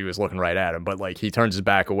 regardless if he was looking right at him, but like he turns his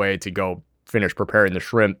back away to go finish preparing the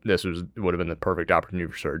shrimp. Would have been the perfect opportunity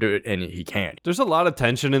for Sawyer to do it, and he can't. There's a lot of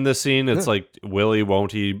tension in this scene. It's like, will he,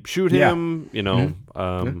 won't he shoot Yeah. him?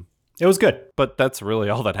 It was good. But that's really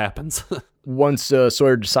all that happens. Once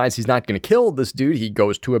Sawyer decides he's not going to kill this dude, he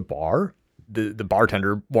goes to a bar. The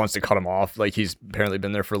bartender wants to cut him off. Like, he's apparently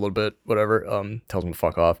been there for a little bit, whatever. Tells him to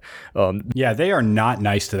fuck off. Yeah, they are not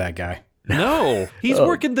nice to that guy. No, he's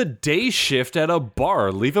working the day shift at a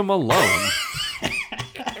bar. Leave him alone.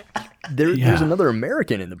 There's another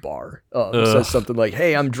American in the bar. Who says something like,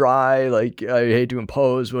 "Hey, I'm dry. Like, I hate to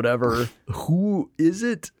impose, whatever." Who is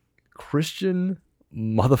it? Christian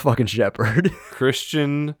motherfucking Shepherd.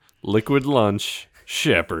 Christian Liquid Lunch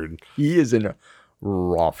Shepherd. He is in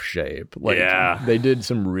rough shape. Like, Yeah. they did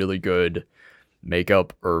some really good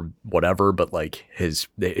makeup or whatever, but like his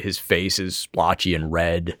face is splotchy and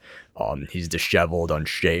red. He's disheveled,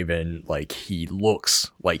 unshaven. Like, he looks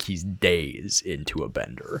like he's days into a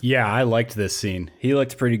bender. Yeah, I liked this scene. He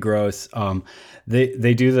looked pretty gross.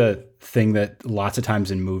 They do the thing that lots of times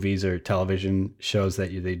in movies or television shows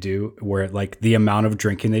that they do, where like the amount of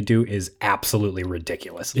drinking they do is absolutely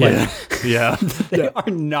ridiculous. Like, Yeah. they are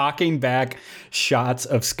knocking back shots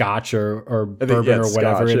of scotch or bourbon yeah, or it's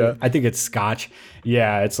whatever. scotch, yeah. I think it's scotch.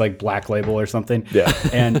 Yeah, it's like Black Label or something. Yeah.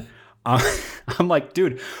 And I'm like,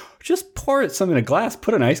 dude, just pour something in a glass,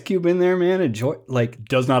 put an ice cube in there, man. Enjoy. Like,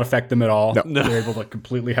 Does not affect them at all. No. They're able to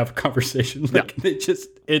completely have a conversation. Like,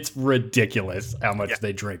 it's ridiculous how much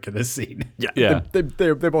they drink in this scene. Yeah. They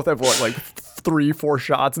both have what, like 3-4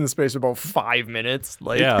 shots in the space of about 5 minutes.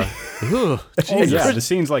 Like, Yeah. Oh, yeah. The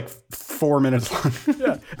scene's like 4 minutes long.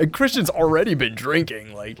 yeah. And Christian's already been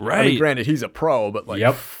drinking. Like, I mean, Right. granted, he's a pro, but like,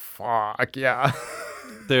 Yep. fuck, yeah.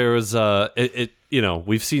 There was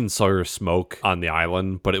we've seen Sawyer smoke on the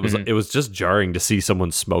island, but it was just jarring to see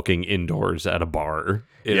someone smoking indoors at a bar.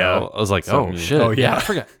 You know, I was like, oh shit, oh, yeah. I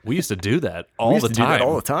forgot. We used to do that We all used the to do that time.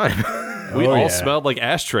 all the time. We Oh, all yeah. smelled like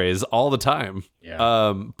ashtrays all the time.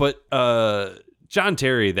 Yeah. But John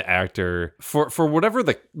Terry, the actor, for whatever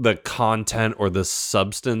the content or the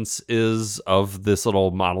substance is of this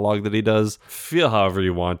little monologue that he does, feel however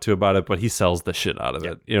you want to about it, but he sells the shit out of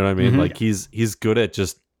it. You know what I mean? Like he's good at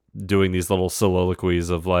just doing these little soliloquies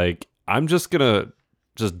of like, I'm just gonna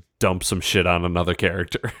just dump some shit on another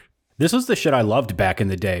character. This was the shit I loved back in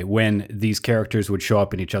the day when these characters would show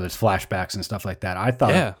up in each other's flashbacks and stuff like that. I thought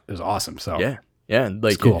Yeah. it was awesome. So Yeah. Yeah, and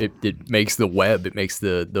like cool. it makes the web, it makes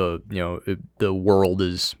the world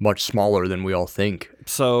is much smaller than we all think.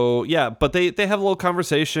 So yeah, but they have a little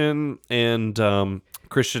conversation, and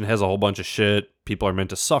Christian has a whole bunch of shit. People are meant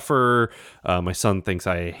to suffer. My son thinks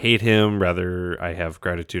I hate him. Rather, I have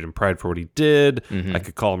gratitude and pride for what he did. I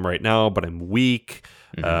could call him right now, but I'm weak.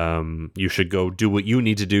 You should go do what you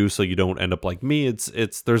need to do so you don't end up like me.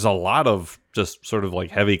 It's there's a lot of just sort of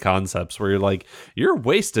like heavy concepts where you're like, you're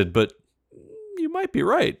wasted, but you might be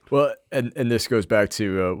right. Well, and this goes back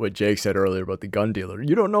to what Jake said earlier about the gun dealer.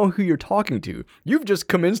 You don't know who you're talking to. You've just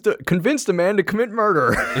convinced a man to commit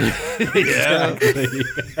murder.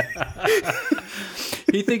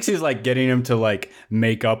 he thinks he's like getting him to like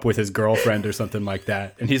make up with his girlfriend or something like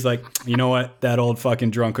that. And he's like, you know what? That old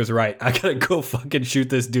fucking drunk was right. I gotta go fucking shoot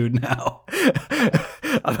this dude now.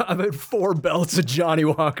 I'm at 4 belts of Johnny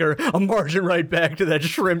Walker. I'm marching right back to that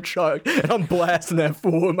shrimp truck, and I'm blasting that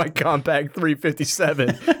fool with my compact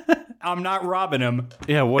 357. I'm not robbing him.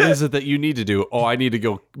 Yeah, what is it that you need to do? Oh, I need to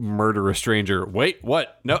go murder a stranger. Wait,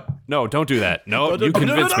 what? No, don't do that. No, you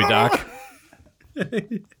convinced me, Doc.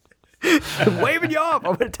 I'm waving you off.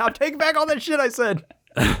 I'll take back all that shit I said.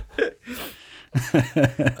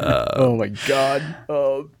 Oh my god.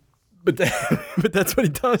 But that's what he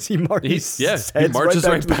does. He marches. He marches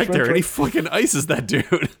right back there and he fucking ices that dude.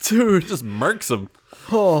 Dude, just murks him.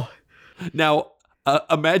 Oh, Now,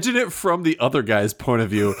 imagine it from the other guy's point of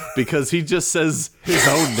view, because he just says his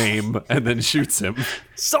own name and then shoots him.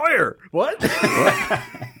 Sawyer. What?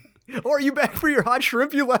 Or are you back for your hot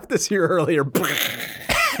shrimp? You left this here earlier.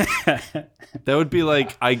 That would be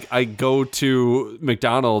like I go to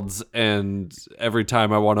McDonald's and every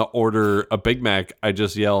time I want to order a Big Mac, I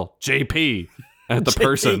just yell JP at the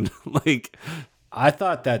person. Like, I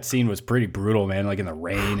thought that scene was pretty brutal, man. Like in the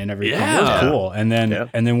rain and everything. It Yeah. was cool. And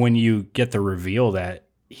then when you get the reveal that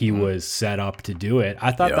he was set up to do it,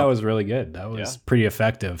 I thought that was really good. That was pretty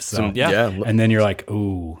effective. So yeah. And then you're like,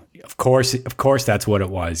 ooh, of course that's what it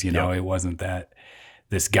was. You know, it wasn't that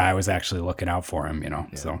this guy was actually looking out for him. You know,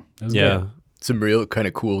 so it was good. Some real kind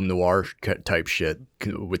of cool noir type shit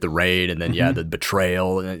with the rain, and then the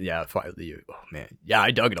betrayal, and then, finally, oh man,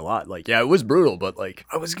 I dug it a lot. Like, it was brutal, but like,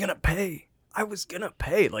 I was gonna pay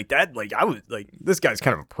like that. Like, I was like, this guy's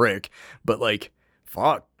kind of a prick, but like,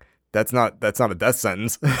 fuck, that's not a death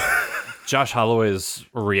sentence. Josh Holloway's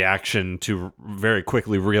reaction to very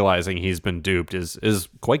quickly realizing he's been duped is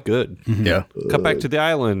quite good. Yeah. Cut back to the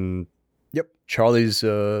island. Yep. Charlie's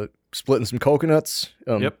splitting some coconuts,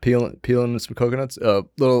 peeling some coconuts.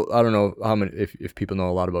 Little, I don't know how many, if people know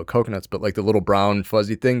a lot about coconuts, but like the little brown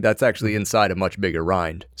fuzzy thing, that's actually inside a much bigger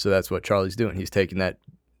rind. So that's what Charlie's doing. He's taking that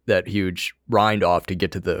huge rind off to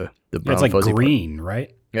get to the brown It's like fuzzy part. green,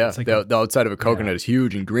 right? Yeah, It's like the outside of a coconut is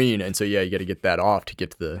huge and green, and so you got to get that off to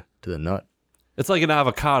get to the nut. It's like an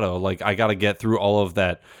avocado. Like, I got to get through all of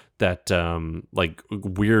that like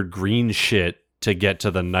weird green shit to get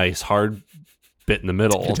to the nice hard bit in the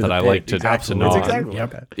middle that I like to gnaw It's on. exactly like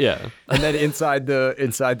that. Yeah. And then inside the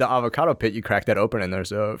avocado pit, you crack that open, and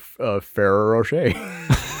there's a Ferrero Rocher.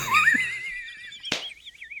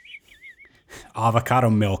 Avocado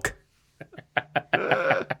milk.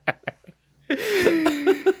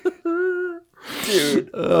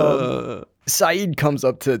 Saeed comes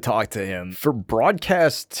up to talk to him. For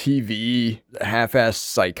broadcast TV, half-assed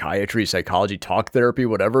psychology, talk therapy,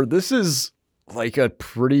 whatever, this is like a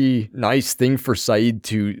pretty nice thing for Saeed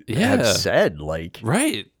to have said. Like,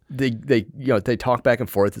 Right. they talk back and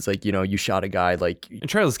forth. It's like, you shot a guy, like, And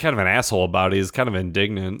Charlie's kind of an asshole about it. He's kind of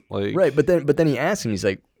indignant. Like, right. But then he asks him, he's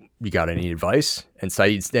like, you got any advice? And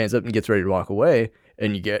Saeed stands up and gets ready to walk away.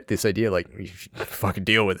 And you get this idea, like, you should fucking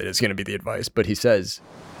deal with it. It's going to be the advice. But he says,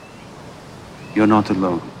 You're not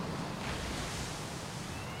alone.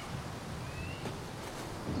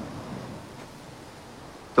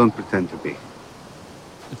 Don't pretend to be.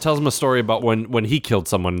 It tells him a story about when he killed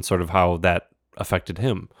someone and sort of how that affected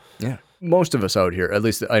him. yeah. Most of us out here, at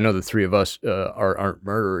least I know the three of us aren't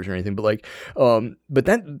murderers or anything, but like, but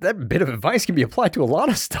that bit of advice can be applied to a lot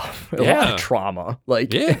of stuff, a lot of trauma.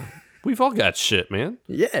 Like, Yeah. We've all got shit, man.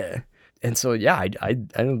 yeah. And so, yeah, I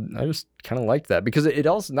just kind of liked that because it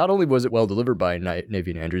also, not only was it well delivered by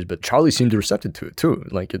Navy and Andrews, but Charlie seemed receptive to it too.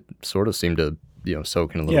 Like, it sort of seemed to,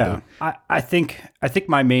 soak in a little bit. I think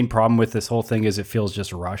my main problem with this whole thing is it feels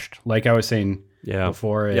just rushed. Like I was saying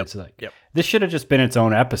before, it's like this should have just been its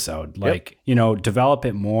own episode. Like, develop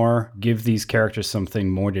it more, give these characters something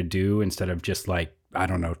more to do instead of just like, I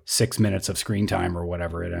don't know, 6 minutes of screen time or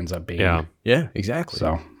whatever it ends up being. Yeah, exactly.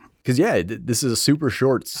 So, because this is a super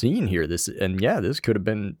short scene here. This could have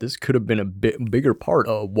been a bigger part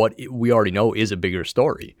of what we already know is a bigger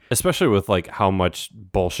story. Especially with like how much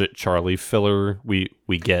bullshit Charlie filler we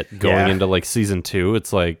get going into like season 2.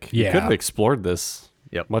 It's like you could have explored this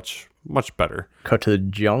much better. Cut to the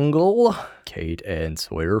jungle. Kate and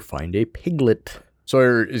Sawyer find a piglet.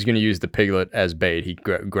 Sawyer is going to use the piglet as bait. He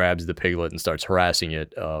grabs the piglet and starts harassing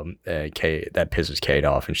it. And that pisses Kate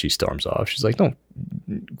off, and she storms off. She's like, "Don't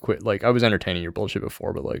quit! Like, I was entertaining your bullshit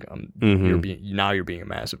before, but like, you're being a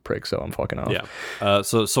massive prick. So I'm fucking off." Yeah.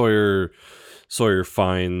 So Sawyer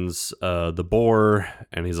finds the boar,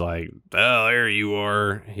 and he's like, "Oh, there you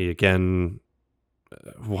are." He again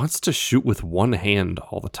wants to shoot with one hand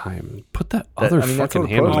all the time. Put that other fucking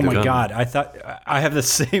hand on the gun. Oh my god! I thought I have the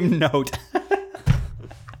same note.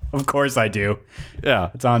 Of course I do. Yeah.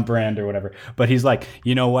 It's on brand or whatever. But he's like,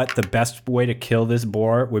 you know what? The best way to kill this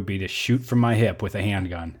boar would be to shoot from my hip with a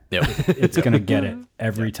handgun. Yep. It's going to get it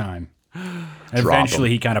every time. Eventually,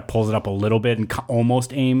 he kind of pulls it up a little bit and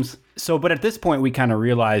almost aims. So, but at this point, we kind of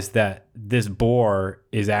realize that this boar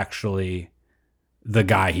is actually the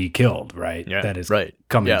guy he killed, right? Yeah, that is right.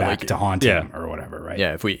 coming Yeah, back like- to haunt him or whatever, right?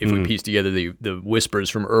 Yeah, if we piece together the whispers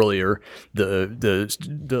from earlier,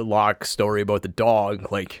 the Locke story about the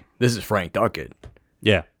dog, like this is Frank Duckett.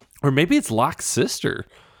 Yeah. Or maybe it's Locke's sister.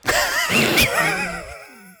 Did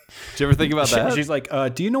you ever think about that? She's like,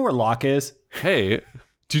 do you know where Locke is? Hey,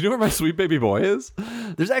 do you know where my sweet baby boy is?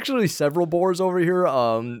 There's actually several boars over here.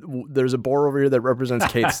 There's a boar over here that represents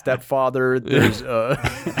Kate's stepfather. There's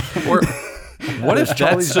Or what if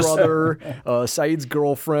Charlie's that's just brother, Saeed's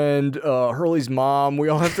girlfriend, Hurley's mom. We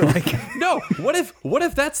all have to like. No, what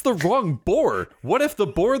if that's the wrong boar? What if the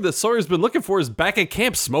boar that Sawyer's been looking for is back at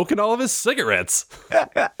camp smoking all of his cigarettes?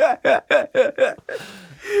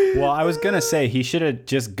 Well, I was going to say he should have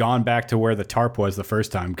just gone back to where the tarp was the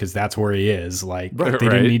first time because that's where he is. Like, they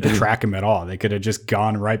didn't need to track him at all. They could have just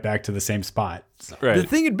gone right back to the same spot. So. Right. The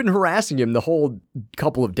thing had been harassing him the whole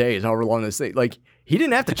couple of days, however long this thing. Like, he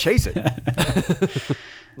didn't have to chase it.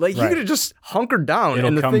 Like, he could have just hunkered down. It'll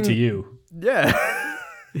and the come thing, to you. Yeah.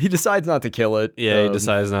 He decides not to kill it. Yeah, he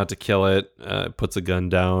decides not to kill it, puts a gun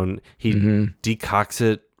down. He decocks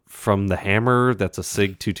it from the hammer. That's a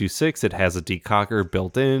SIG 226. It has a decocker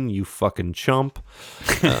built in, you fucking chump.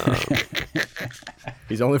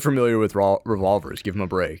 He's only familiar with revolvers. Give him a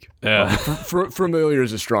break. Yeah. Familiar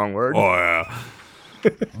is a strong word. Oh, yeah.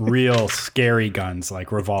 Real scary guns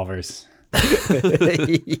like revolvers.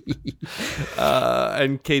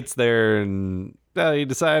 And Kate's there, and he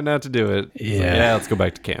decided not to do it. He's like, Yeah. let's go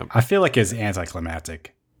back to camp. I feel like it's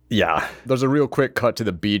anticlimactic. Yeah. There's a real quick cut to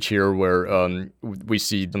the beach here where we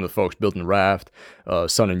see some of the folks building the raft.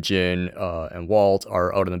 Sun and Jin and Walt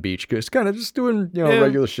are out on the beach, just kind of just doing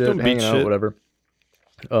regular shit, doing hanging beach out, shit. whatever.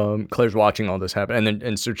 Claire's watching all this happen,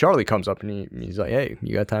 and so Charlie comes up and he's like, "Hey,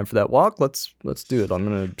 you got time for that walk? Let's do it. I'm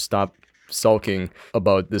gonna stop sulking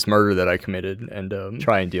about this murder that I committed and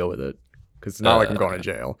try and deal with it." Because it's not like I'm going to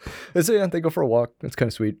jail. And so they go for a walk. It's kind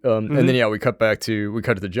of sweet. And then we cut to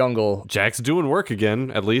the jungle. Jack's doing work again,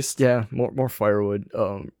 at least. Yeah, more firewood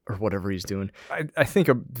or whatever he's doing. I think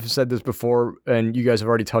I've said this before, and you guys have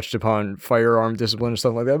already touched upon firearm discipline and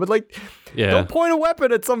stuff like that. But like, don't point a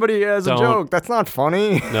weapon at somebody as a joke. That's not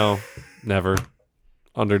funny. No, never.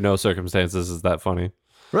 Under no circumstances is that funny.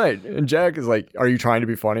 Right. And Jack is like, "Are you trying to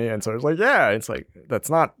be funny?" And so it's like, "Yeah." It's like, that's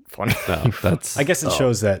not funny. No, that's. I guess it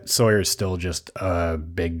shows that Sawyer's still just a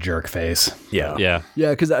big jerk face. Yeah. Yeah.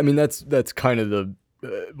 Yeah, because I mean that's kind of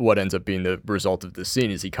what ends up being the result of this scene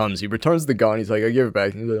is he returns the gun. He's like, I give it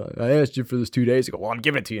back. He's like, I asked you for this 2 days ago. Well, I'm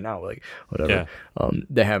giving it to you now. Like, whatever. Yeah.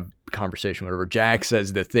 They have a conversation, whatever. Jack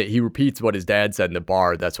says that he repeats what his dad said in the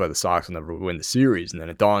bar. That's why the Sox will never win the series. And then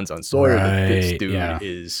it dawns on Sawyer that this dude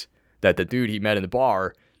is that the dude he met in the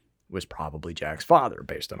bar was probably Jack's father,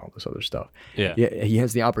 based on all this other stuff. Yeah. He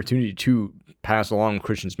has the opportunity to pass along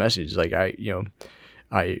Christian's message, like I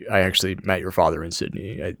actually met your father in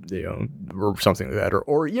Sydney, or something like that,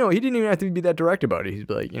 or he didn't even have to be that direct about it. He's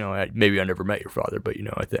like, maybe I never met your father, but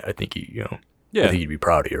I think he, I think he'd be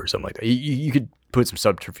proud of you or something like that. You could put some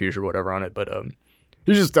subterfuge or whatever on it, but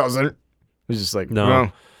he just doesn't. He's just like,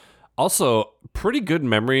 no. Also, pretty good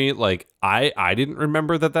memory. Like I didn't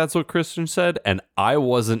remember that's what Christian said, and I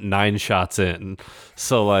wasn't 9 shots in.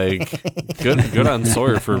 So like, good on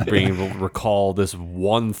Sawyer for being able to recall this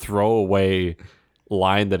one throwaway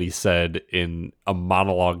line that he said in a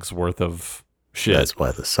monologue's worth of shit. That's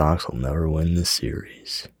why the Sox will never win the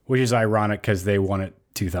series. Which is ironic because they won it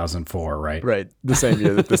 2004, right? Right, the same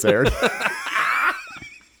year that this aired.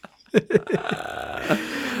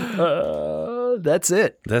 That's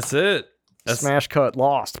it. Smash cut,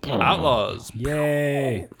 Lost. Outlaws.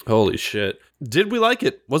 Yay. Holy shit. Did we like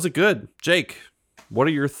it? Was it good? Jake, what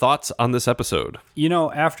are your thoughts on this episode?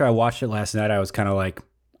 After I watched it last night, I was kind of like,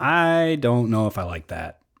 I don't know if I like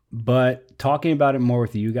that. But talking about it more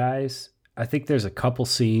with you guys, I think there's a couple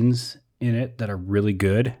scenes in it that are really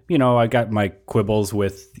good. I got my quibbles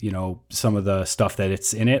with, some of the stuff that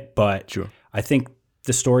it's in it, but sure. I think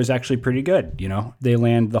the story's actually pretty good. They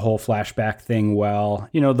land the whole flashback thing well.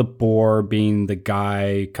 The boar being the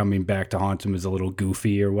guy coming back to haunt him is a little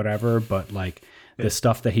goofy or whatever, but like the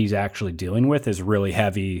stuff that he's actually dealing with is really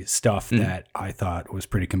heavy stuff that I thought was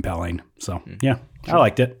pretty compelling. So yeah, I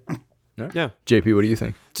liked it. Yeah. JP, what do you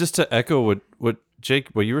think? Just to echo what Jake,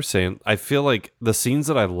 what you were saying, I feel like the scenes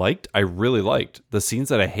that I liked, I really liked. The scenes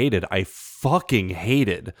that I hated, I fucking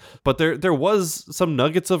hated. But there was some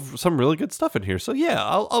nuggets of some really good stuff in here. So yeah,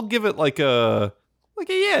 I'll give it like a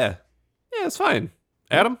yeah. Yeah, it's fine.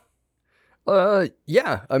 Adam?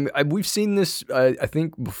 Yeah. We've seen this I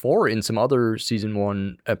think before in some other season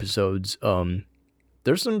 1 episodes.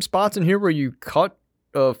 There's some spots in here where you cut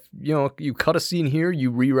you cut a scene here,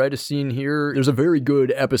 you rewrite a scene here. There's a very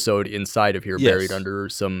good episode inside of here, buried under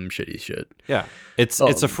some shitty shit. Yeah, it's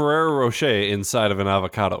a Ferrero Rocher inside of an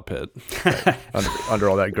avocado pit, right. under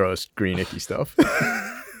all that gross green icky stuff.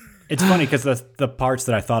 It's funny because the parts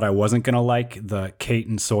that I thought I wasn't gonna like, the Kate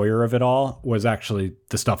and Sawyer of it all, was actually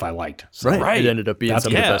the stuff I liked. So, right, it ended up being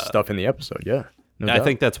some of the best stuff in the episode. Yeah, I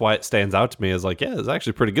think that's why it stands out to me as like, yeah, it's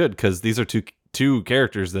actually pretty good because these are two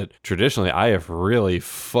characters that traditionally I have really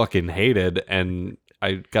fucking hated, and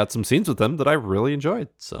I got some scenes with them that I really enjoyed.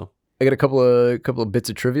 So I got a couple of bits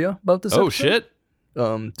of trivia about this. Oh episode.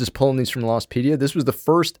 Shit! Just pulling these from Lostpedia. This was the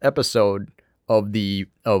first episode of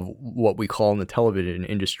what we call in the television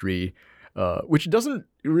industry, which doesn't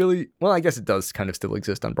really. Well, I guess it does kind of still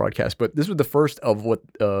exist on broadcast, but this was the first of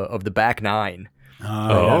of the back 9.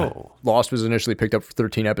 Yeah. Lost was initially picked up for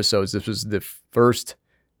 13 episodes. This was the first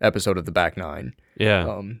episode of the back 9.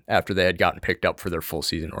 Yeah. After they had gotten picked up for their full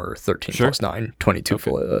season, or 13 plus 9, 22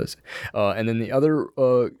 full. And then the other,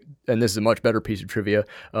 and this is a much better piece of trivia,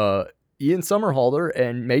 Ian Somerhalder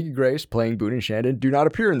and Maggie Grace, playing Boone and Shandon, do not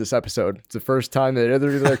appear in this episode. It's the first time that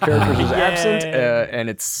either of their characters is absent, and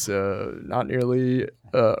it's not nearly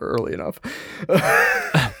early enough.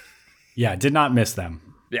 Yeah, did not miss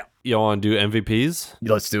them. Yeah. You want to do MVPs?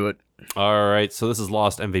 Let's do it. All right, so this is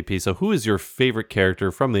Lost MVP. So who is your favorite character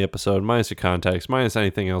from the episode, minus your context, minus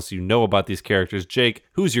anything else you know about these characters? Jake,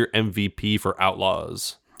 who's your MVP for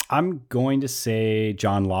Outlaws? I'm going to say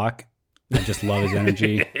John Locke. I just love his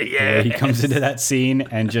energy. The way he comes into that scene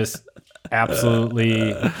and just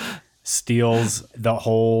absolutely steals the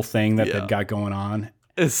whole thing that they've got going on.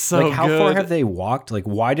 It's so like, how good. far have they walked? Like,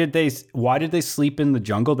 why did they sleep in the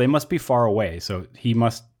jungle? They must be far away. So he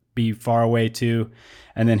must be far away too.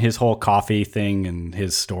 And then his whole coffee thing and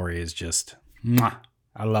his story is just,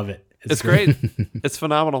 I love it. It's great. It's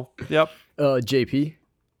phenomenal. Yep. JP,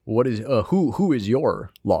 what is who is your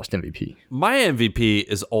Lost MVP? My MVP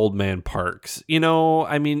is Old Man Parks.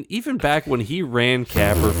 I mean, even back when he ran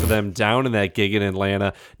capper for them down in that gig in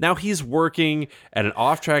Atlanta, now he's working at an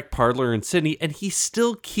off-track parlor in Sydney, and he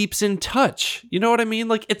still keeps in touch. You know what I mean?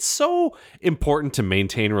 Like, it's so important to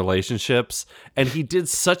maintain relationships, and he did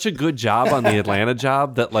such a good job on the Atlanta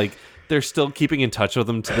job that, like, they're still keeping in touch with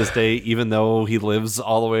him to this day, even though he lives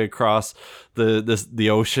all the way across the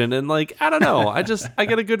ocean. And like, I don't know, I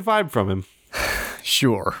get a good vibe from him.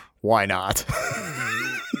 Sure, why not?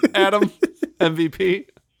 Adam, MVP.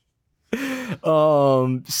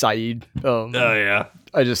 Saeed. Oh yeah.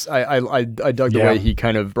 I dug the way he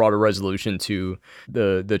kind of brought a resolution to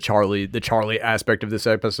the Charlie aspect of this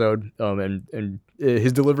episode. And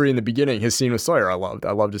his delivery in the beginning, his scene with Sawyer, I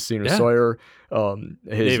loved his scene with Sawyer. His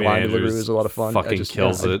David line Andrews delivery was a lot of fun. Fucking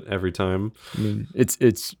kills it every time. I mean,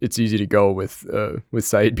 it's easy to go with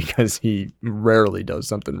Saeed because he rarely does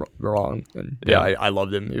something wrong. And I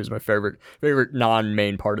loved him. He was my favorite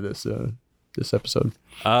non-main part of this episode.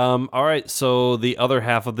 All right, so the other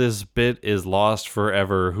half of this bit is Lost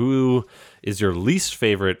Forever. Who is your least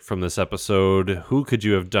favorite from this episode? Who could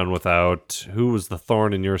you have done without? Who was the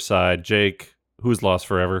thorn in your side? Jake, who's Lost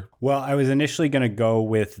Forever? Well, I was initially going to go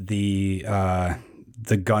with the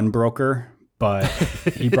gun broker, but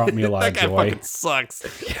he brought me a lot That of guy joy. fucking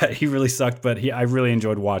sucks. Yeah, he really sucked, but I really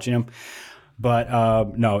enjoyed watching him. But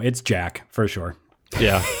no, it's Jack for sure.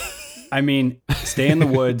 Yeah. I mean, stay in the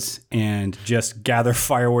woods and just gather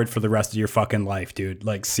firewood for the rest of your fucking life, dude.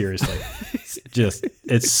 Like, seriously.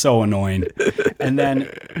 It's so annoying. And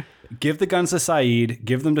then give the guns to Saeed.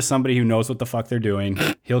 Give them to somebody who knows what the fuck they're doing.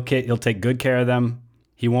 He'll take good care of them.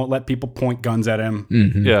 He won't let people point guns at him.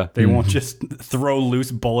 Mm-hmm. Yeah. They won't just throw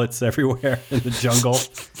loose bullets everywhere in the jungle.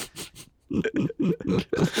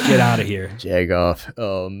 Get out of here. Jag off.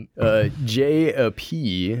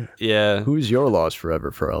 JP. Yeah. Who's your Lost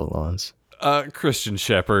Forever for Outlaws? Christian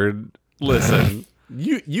Shepherd. Listen,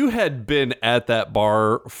 you had been at that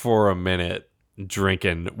bar for a minute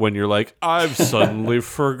drinking when you're like, I've suddenly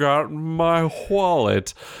forgotten my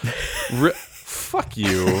wallet. Fuck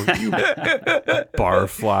you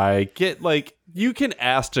barfly. You can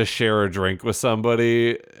ask to share a drink with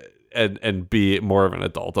somebody and be more of an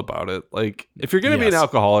adult about it. Like, if you're gonna be an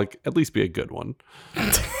alcoholic, at least be a good one.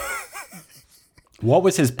 What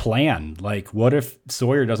was his plan? Like, what if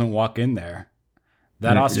Sawyer doesn't walk in there?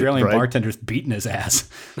 That Australian bartender's beating his ass.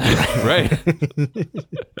 Right.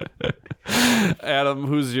 Adam,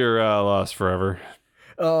 who's your Lost Forever?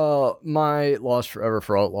 My Lost Forever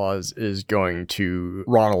for Outlaws is going to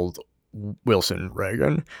Ronald Wilson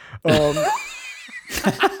Reagan.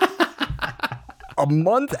 A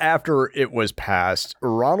month after it was passed,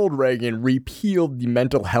 Ronald Reagan repealed the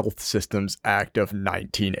Mental Health Systems Act of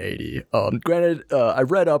 1980. Granted, I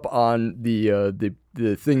read up on the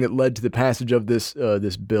thing that led to the passage of this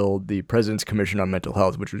bill, the President's Commission on Mental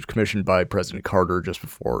Health, which was commissioned by President Carter just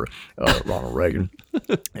before Ronald Reagan.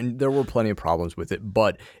 And there were plenty of problems with it,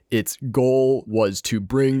 but its goal was to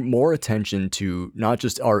bring more attention to not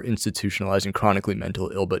just our institutionalized and chronically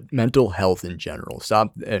mental ill, but mental health in general.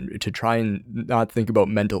 Stop and to try and not think about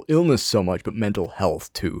mental illness so much, but mental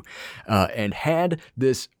health too. And had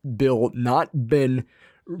this bill not been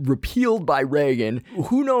repealed by Reagan,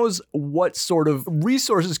 who knows what sort of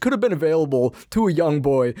resources could have been available to a young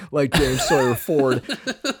boy like James Sawyer Ford.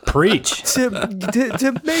 Preach.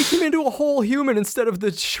 To make him into a whole human instead of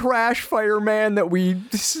the trash fire man that we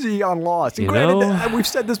see on Lost. And granted, we've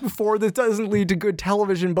said this before, this doesn't lead to good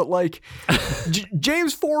television, but like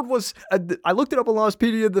James Ford was, I looked it up on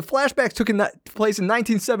Lostpedia, the flashbacks took place in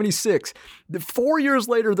 1976. 4 years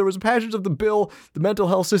later, there was a passage of the bill, the Mental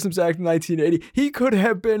Health Systems Act of 1980. He could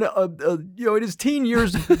have been, in his teen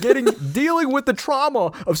years, dealing with the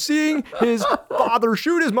trauma of seeing his father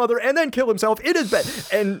shoot his mother and then kill himself in his bed.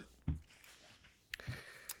 And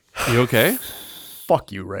you okay?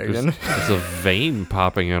 Fuck you, Reagan. There's a vein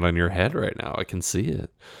popping out on your head right now. I can see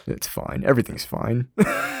it. It's fine. Everything's fine.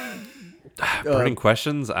 Burning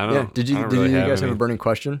questions? I don't know. Did you guys have a burning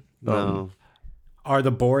question? No. Are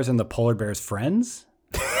the boars and the polar bears friends?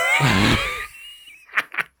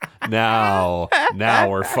 Now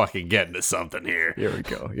we're fucking getting to something here. Here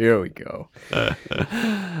we go.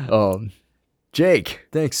 Jake,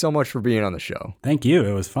 thanks so much for being on the show. Thank you.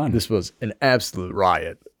 It was fun. This was an absolute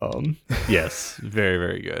riot. Yes, very,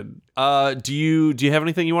 very good. Do you have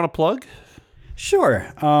anything you want to plug? Sure.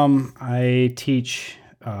 I teach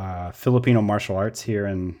Filipino martial arts here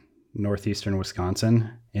in northeastern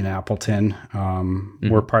Wisconsin in Appleton.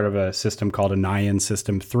 We're part of a system called Anayan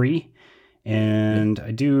System 3. And I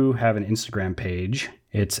do have an Instagram page.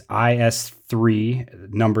 It's IS3,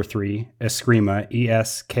 number 3, Eskrima,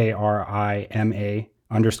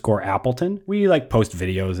 ESKRIMA_Appleton. We post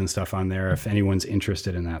videos and stuff on there if anyone's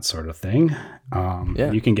interested in that sort of thing.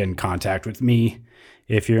 You can get in contact with me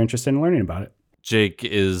if you're interested in learning about it. Jake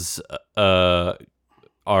is the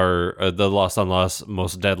Lost on Lost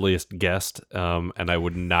most deadliest guest, and I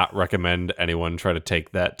would not recommend anyone try to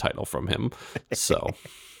take that title from him. So...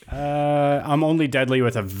 I'm only deadly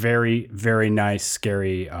with a very, very nice,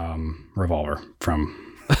 scary revolver from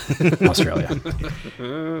Australia.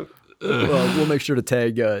 We'll make sure to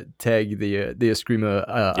tag the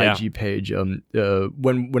Eskrima IG page.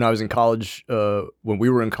 When I was in college, when we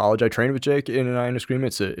were in college, I trained with Jake and I in Eskrima.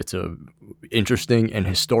 It's a interesting and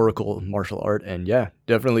historical martial art, and yeah,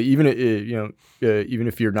 definitely. Even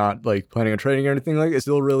if you're not like planning on training or anything like, it's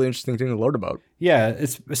still a really interesting thing to learn about. Yeah,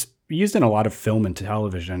 it's used in a lot of film and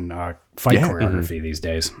television fight choreography these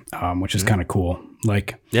days, which is kind of cool.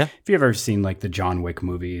 Like, if you've ever seen like the John Wick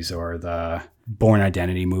movies or the Bourne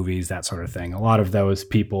Identity movies, that sort of thing, a lot of those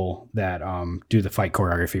people that do the fight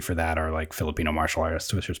choreography for that are like Filipino martial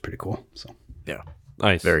artists, which is pretty cool. So yeah,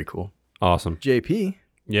 nice, very cool, awesome. JP,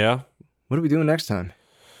 yeah, what are we doing next time?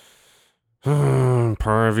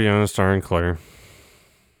 Paravion starring Claire.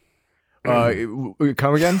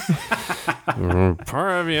 Come again?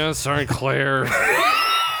 Paravion starring Claire.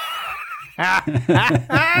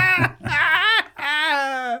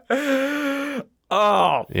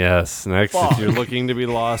 Oh yes. Next, if you're looking to be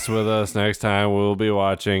lost with us, next time we'll be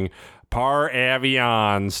watching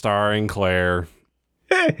Paravion starring Claire.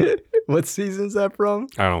 What season is that from?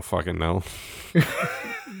 I don't fucking know.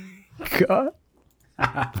 God.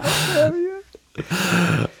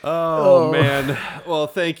 Oh man. Well,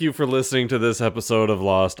 thank you for listening to this episode of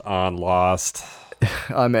Lost on Lost.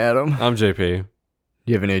 I'm Adam. I'm JP. Do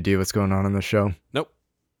you have any idea what's going on in the show? Nope.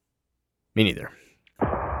 Me neither.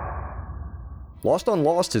 Lost on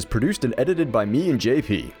Lost is produced and edited by me and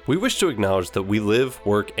JP. We wish to acknowledge that we live,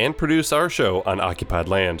 work, and produce our show on occupied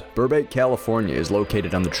land. Burbank, California is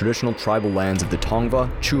located on the traditional tribal lands of the Tongva,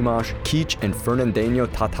 Chumash, Kizh, and Fernandino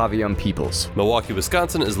Tataviam peoples. Milwaukee,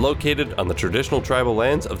 Wisconsin is located on the traditional tribal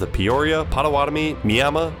lands of the Peoria, Potawatomi,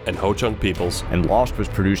 Miama, and Ho-Chunk peoples. And Lost was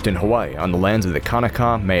produced in Hawaii on the lands of the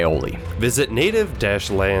Kanaka Maoli. Visit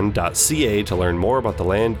native-land.ca to learn more about the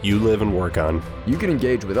land you live and work on. You can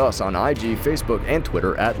engage with us on IG, Facebook, and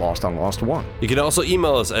Twitter at Lost on Lost 1. You can also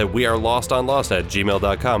email us at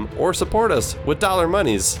wearelostonlost@gmail.com or support us with dollar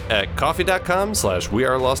monies at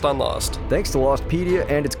coffee.com/wearelostonlost. Thanks to Lostpedia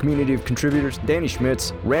and its community of contributors, Danny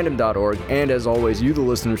Schmitz, random.org, and as always, you the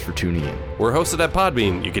listeners for tuning in. We're hosted at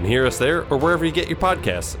Podbean. You can hear us there or wherever you get your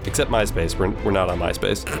podcasts, except MySpace. We're not on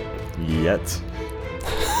MySpace. Yet.